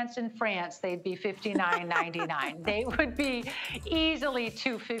chance in France they'd be $59.99. They would be easily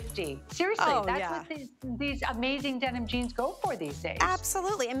 $250. Seriously, that's what these amazing denim jeans go for these days.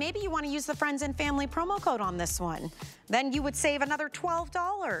 Absolutely, and maybe you want to use the Friends and Family promo code on this one. Then you would save another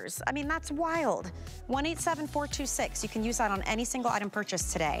 $12. I mean, that's wild. 1-877-426. You can use that on any single item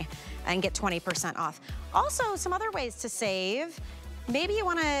purchased today and get 20% off. Also, some other ways to save. Maybe you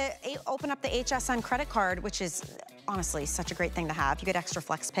want to open up the HSN credit card, which is honestly such a great thing to have. You get extra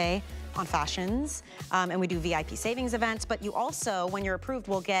flex pay on fashions, and we do VIP savings events, but you also, when you're approved,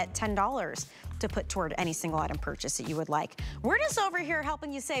 will get $10 to put toward any single item purchase that you would like. We're just over here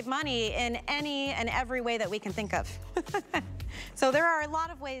helping you save money in any and every way that we can think of. So there are a lot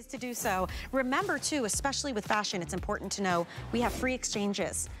of ways to do so. Remember too, especially with fashion, it's important to know we have free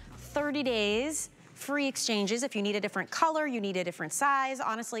exchanges. 30 days. Free exchanges. If you need a different color, you need a different size,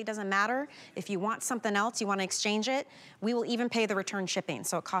 honestly, it doesn't matter. If you want something else, you want to exchange it, we will even pay the return shipping,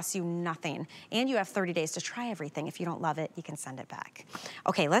 so it costs you nothing. And you have 30 days to try everything. If you don't love it, you can send it back.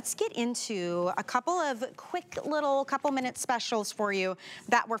 Okay, let's get into a couple of quick little couple-minute specials for you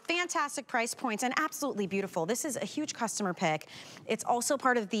that were fantastic price points and absolutely beautiful. This is a huge customer pick. It's also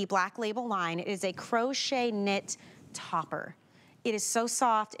part of the Black Label line. It is a crochet knit topper. It is so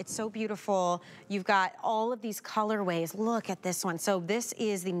soft, it's so beautiful. You've got all of these colorways. Look at this one. So this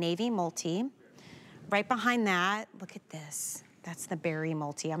is the navy multi. Right behind that, look at this. That's the berry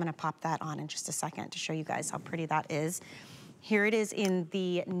multi. I'm gonna pop that on in just a second to show you guys how pretty that is. Here it is in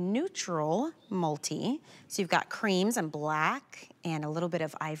the neutral multi. So you've got creams and black and a little bit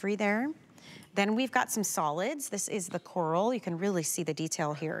of ivory there. Then we've got some solids. This is the coral. You can really see the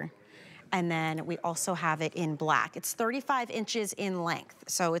detail here. And then we also have it in black. It's 35 inches in length.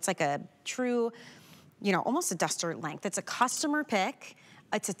 So it's like a true, you know, almost a duster length. It's a customer pick.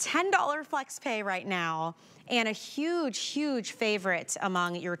 It's a $10 flex pay right now. And a huge, huge favorite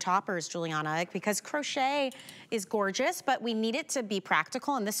among your toppers, Giuliana, because crochet is gorgeous, but we need it to be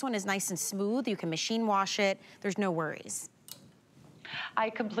practical. And this one is nice and smooth. You can machine wash it. There's no worries. I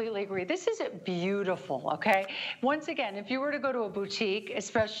completely agree. This is beautiful, okay? Once again, if you were to go to a boutique,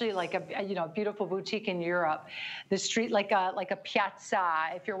 especially like a beautiful boutique in Europe, the street, like a piazza,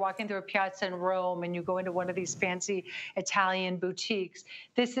 if you're walking through a piazza in Rome and you go into one of these fancy Italian boutiques,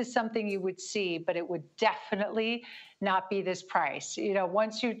 this is something you would see, but it would definitely not be this price. You know,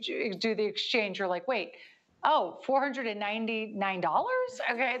 once you do the exchange, you're like, wait, oh, $499?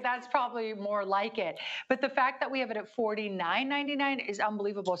 Okay, that's probably more like it. But the fact that we have it at $49.99 is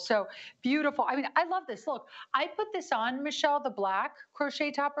unbelievable. So beautiful. I mean, I love this. Look, I put this on, Michelle, the black crochet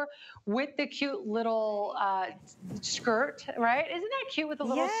topper with the cute little skirt, right? Isn't that cute with the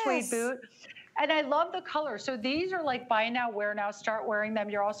little suede boot? And I love the color. So these are like buy now, wear now, start wearing them.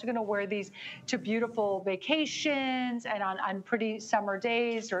 You're also gonna wear these to beautiful vacations and on pretty summer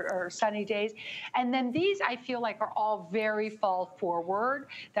days or sunny days. And then these I feel like are all very fall forward.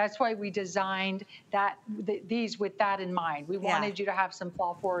 That's why we designed these with that in mind. We wanted you to have some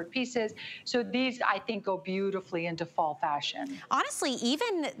fall forward pieces. So these I think go beautifully into fall fashion. Honestly,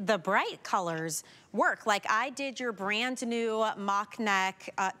 even the bright colors work. Like I did your brand new mock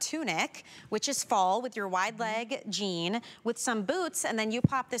neck tunic, which is fall with your wide leg jean with some boots, and then you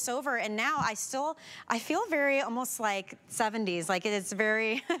pop this over, and now I feel very almost like 70s, like it is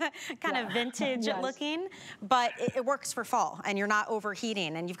very kind of vintage looking, but it works for fall, and you're not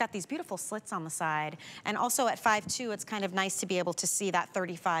overheating, and you've got these beautiful slits on the side, and also at 5'2", it's kind of nice to be able to see that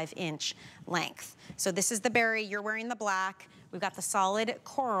 35-inch length. So this is the berry, you're wearing the black. We've got the solid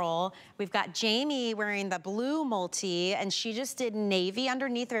coral. We've got Jamie wearing the blue multi, and she just did navy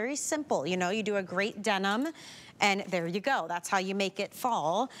underneath, very simple. You know, you do a great denim, and there you go. That's how you make it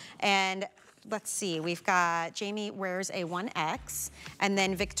fall. And let's see, we've got Jamie wears a 1X, and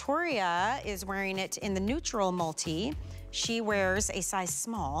then Victoria is wearing it in the neutral multi. She wears a size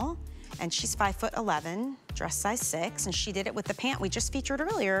small, and she's 5'11", dress size 6, and she did it with the pant we just featured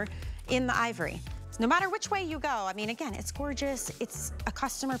earlier in the ivory. No matter which way you go, I mean, again, it's gorgeous. It's a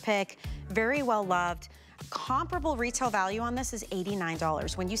customer pick, very well loved. Comparable retail value on this is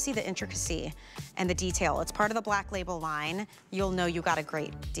 $89. When you see the intricacy and the detail, it's part of the Black Label line, you'll know you got a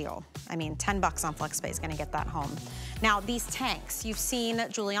great deal. I mean, 10 bucks on FlexPay is gonna get that home. Now, these tanks, you've seen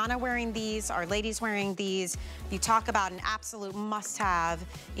Giuliana wearing these, our ladies wearing these. You talk about an absolute must-have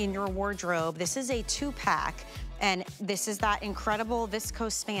in your wardrobe. This is a 2-pack, and this is that incredible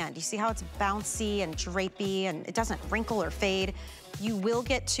viscose span. Do you see how it's bouncy and drapey, and it doesn't wrinkle or fade? You will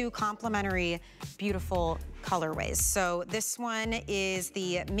get 2 complementary, beautiful colorways. So this one is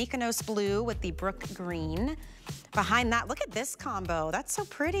the Mykonos blue with the Brook green. Behind that, look at this combo. That's so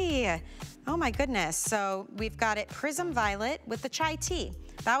pretty. Oh my goodness. So we've got it Prism Violet with the chai tea.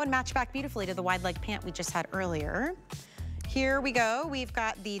 That would match back beautifully to the wide leg pant we just had earlier. Here we go. We've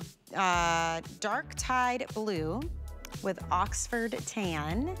got the Dark Tide blue with Oxford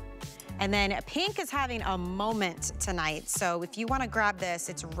tan. And then pink is having a moment tonight. So if you want to grab this,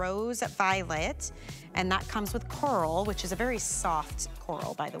 it's Rose Violet, and that comes with coral, which is a very soft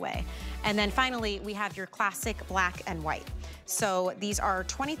coral, by the way. And then finally, we have your classic black and white. So these are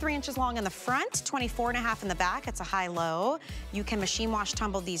 23 inches long in the front, 24.5 in the back. It's a high-low. You can machine wash,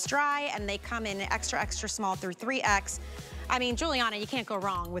 tumble these dry, and they come in extra, extra small through 3X. I mean, Giuliana, you can't go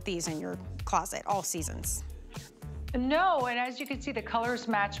wrong with these in your closet all seasons. No, and as you can see, the colors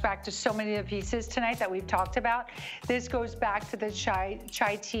match back to so many of the pieces tonight that we've talked about. This goes back to the chai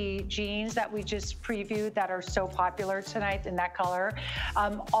tea jeans that we just previewed that are so popular tonight in that color.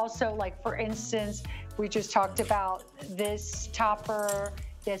 Also, like for instance, we just talked about this topper.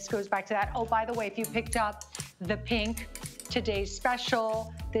 This goes back to that. Oh, by the way, if you picked up the pink today's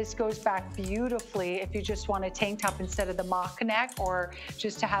special, this goes back beautifully if you just want a tank top instead of the mock neck, or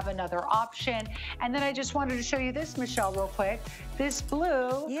just to have another option. And then I just wanted to show you this, Michelle, real quick. This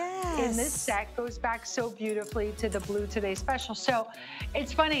blue in this set goes back so beautifully to the blue today's special. So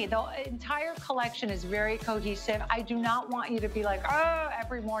it's funny, the entire collection is very cohesive. I do not want you to be like, oh,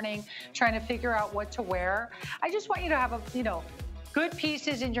 every morning trying to figure out what to wear. I just want you to have a, you know, good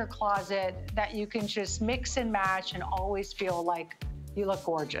pieces in your closet that you can just mix and match and always feel like you look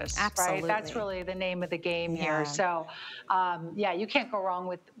gorgeous. Absolutely. Right? That's really the name of the game here. So, yeah, you can't go wrong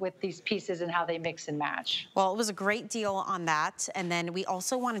with these pieces and how they mix and match. Well, it was a great deal on that. And then we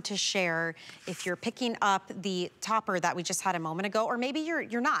also wanted to share, if you're picking up the topper that we just had a moment ago, or maybe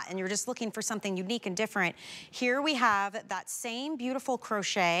you're not, and you're just looking for something unique and different, here we have that same beautiful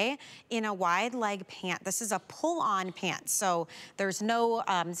crochet in a wide leg pant. This is a pull-on pant. So there's no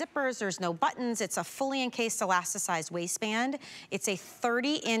zippers, there's no buttons. It's a fully encased elasticized waistband. It's a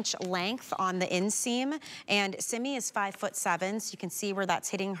 30-inch length on the inseam, and Simi is 5'7", so you can see where that's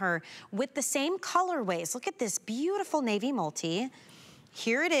hitting her with the same colorways. Look at this beautiful navy multi.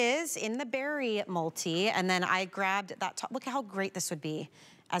 Here it is in the berry multi, and then I grabbed that top. Look at how great this would be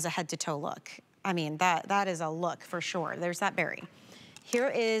as a head-to-toe look. I mean, that is a look for sure. There's that berry. Here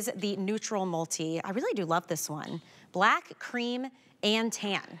is the neutral multi. I really do love this one. Black, cream, and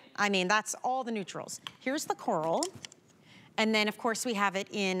tan. I mean, that's all the neutrals. Here's the coral. And then, of course, we have it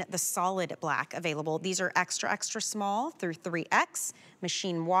in the solid black available. These are extra, extra small through 3X.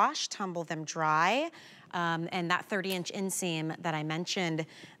 Machine wash, tumble them dry. And that 30-inch inseam that I mentioned.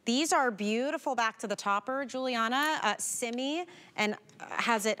 These are beautiful back to the topper, Giuliana. Simi and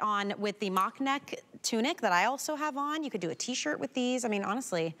has it on with the mock neck tunic that I also have on. You could do a t-shirt with these. I mean,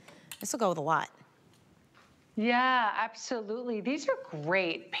 honestly, this will go with a lot. Yeah, absolutely. These are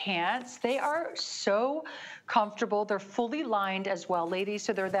great pants. They are so comfortable. They're fully lined as well, ladies.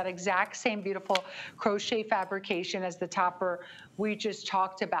 So they're that exact same beautiful crochet fabrication as the topper we just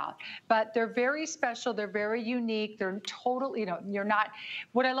talked about. But they're very special. They're very unique. They're totally, you know, you're not,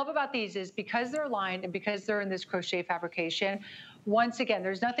 what I love about these is because they're lined and because they're in this crochet fabrication, once again,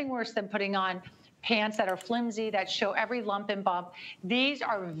 there's nothing worse than putting on pants that are flimsy, that show every lump and bump. These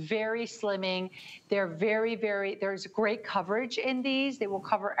are very slimming. They're very, very, there's great coverage in these. They will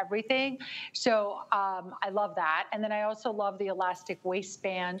cover everything. So I love that. And then I also love the elastic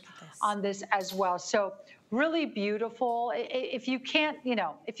waistband on this as well. So really beautiful. If you can't, you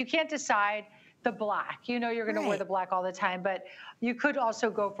know, if you can't decide the black, you know you're gonna wear the black all the time, but you could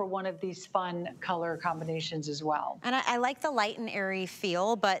also go for one of these fun color combinations as well. And I like the light and airy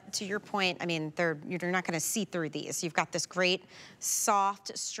feel, but to your point, I mean, you're not gonna see through these. You've got this great,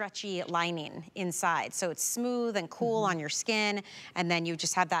 soft, stretchy lining inside. So it's smooth and cool on your skin, and then you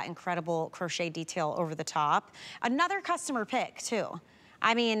just have that incredible crochet detail over the top. Another customer pick, too.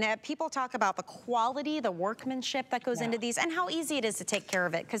 I mean, people talk about the quality, the workmanship that goes into these, and how easy it is to take care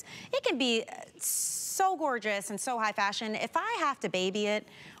of it, because it can be so gorgeous and so high fashion. If I have to baby it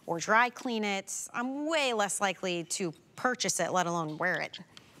or dry clean it, I'm way less likely to purchase it, let alone wear it.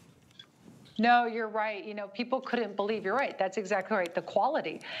 No, you're right. You know, people couldn't believe, you're right. That's exactly right. The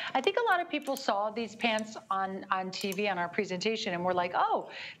quality. I think a lot of people saw these pants on TV on our presentation and were like,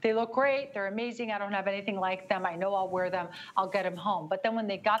 oh, they look great. They're amazing. I don't have anything like them. I know I'll wear them. I'll get them home. But then when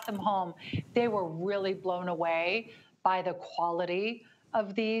they got them home, they were really blown away by the quality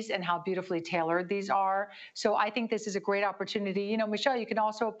of these and how beautifully tailored these are. So I think this is a great opportunity. You know, Michelle, you can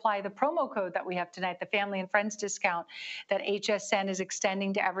also apply the promo code that we have tonight, the family and friends discount that HSN is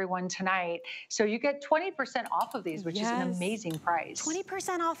extending to everyone tonight. So you get 20% off of these, which is an amazing price.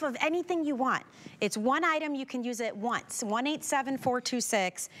 20% off of anything you want. It's one item, you can use it once,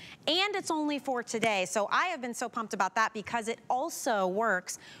 187426, and it's only for today. So I have been so pumped about that because it also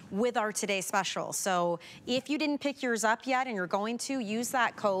works with our Today Special. So if you didn't pick yours up yet and you're going to, use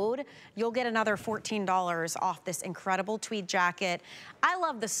that code, you'll get another $14 off this incredible tweed jacket. I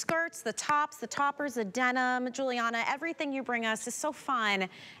love the skirts, the tops, the toppers, the denim. Giuliana, everything you bring us is so fun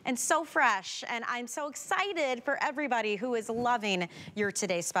and so fresh, and I'm so excited for everybody who is loving your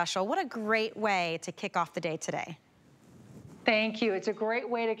Today Special. What a great way to kick off the day today. Thank you. It's a great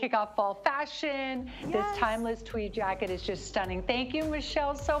way to kick off fall fashion. Yes. This timeless tweed jacket is just stunning. Thank you,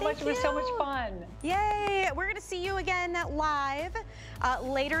 Michelle, so much. It was so much fun. Yay. We're going to see you again live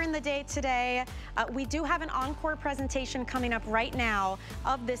later in the day today. We do have an encore presentation coming up right now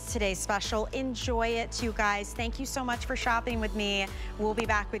of this Today Special. Enjoy it, you guys. Thank you so much for shopping with me. We'll be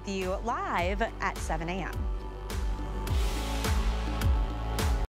back with you live at 7 a.m.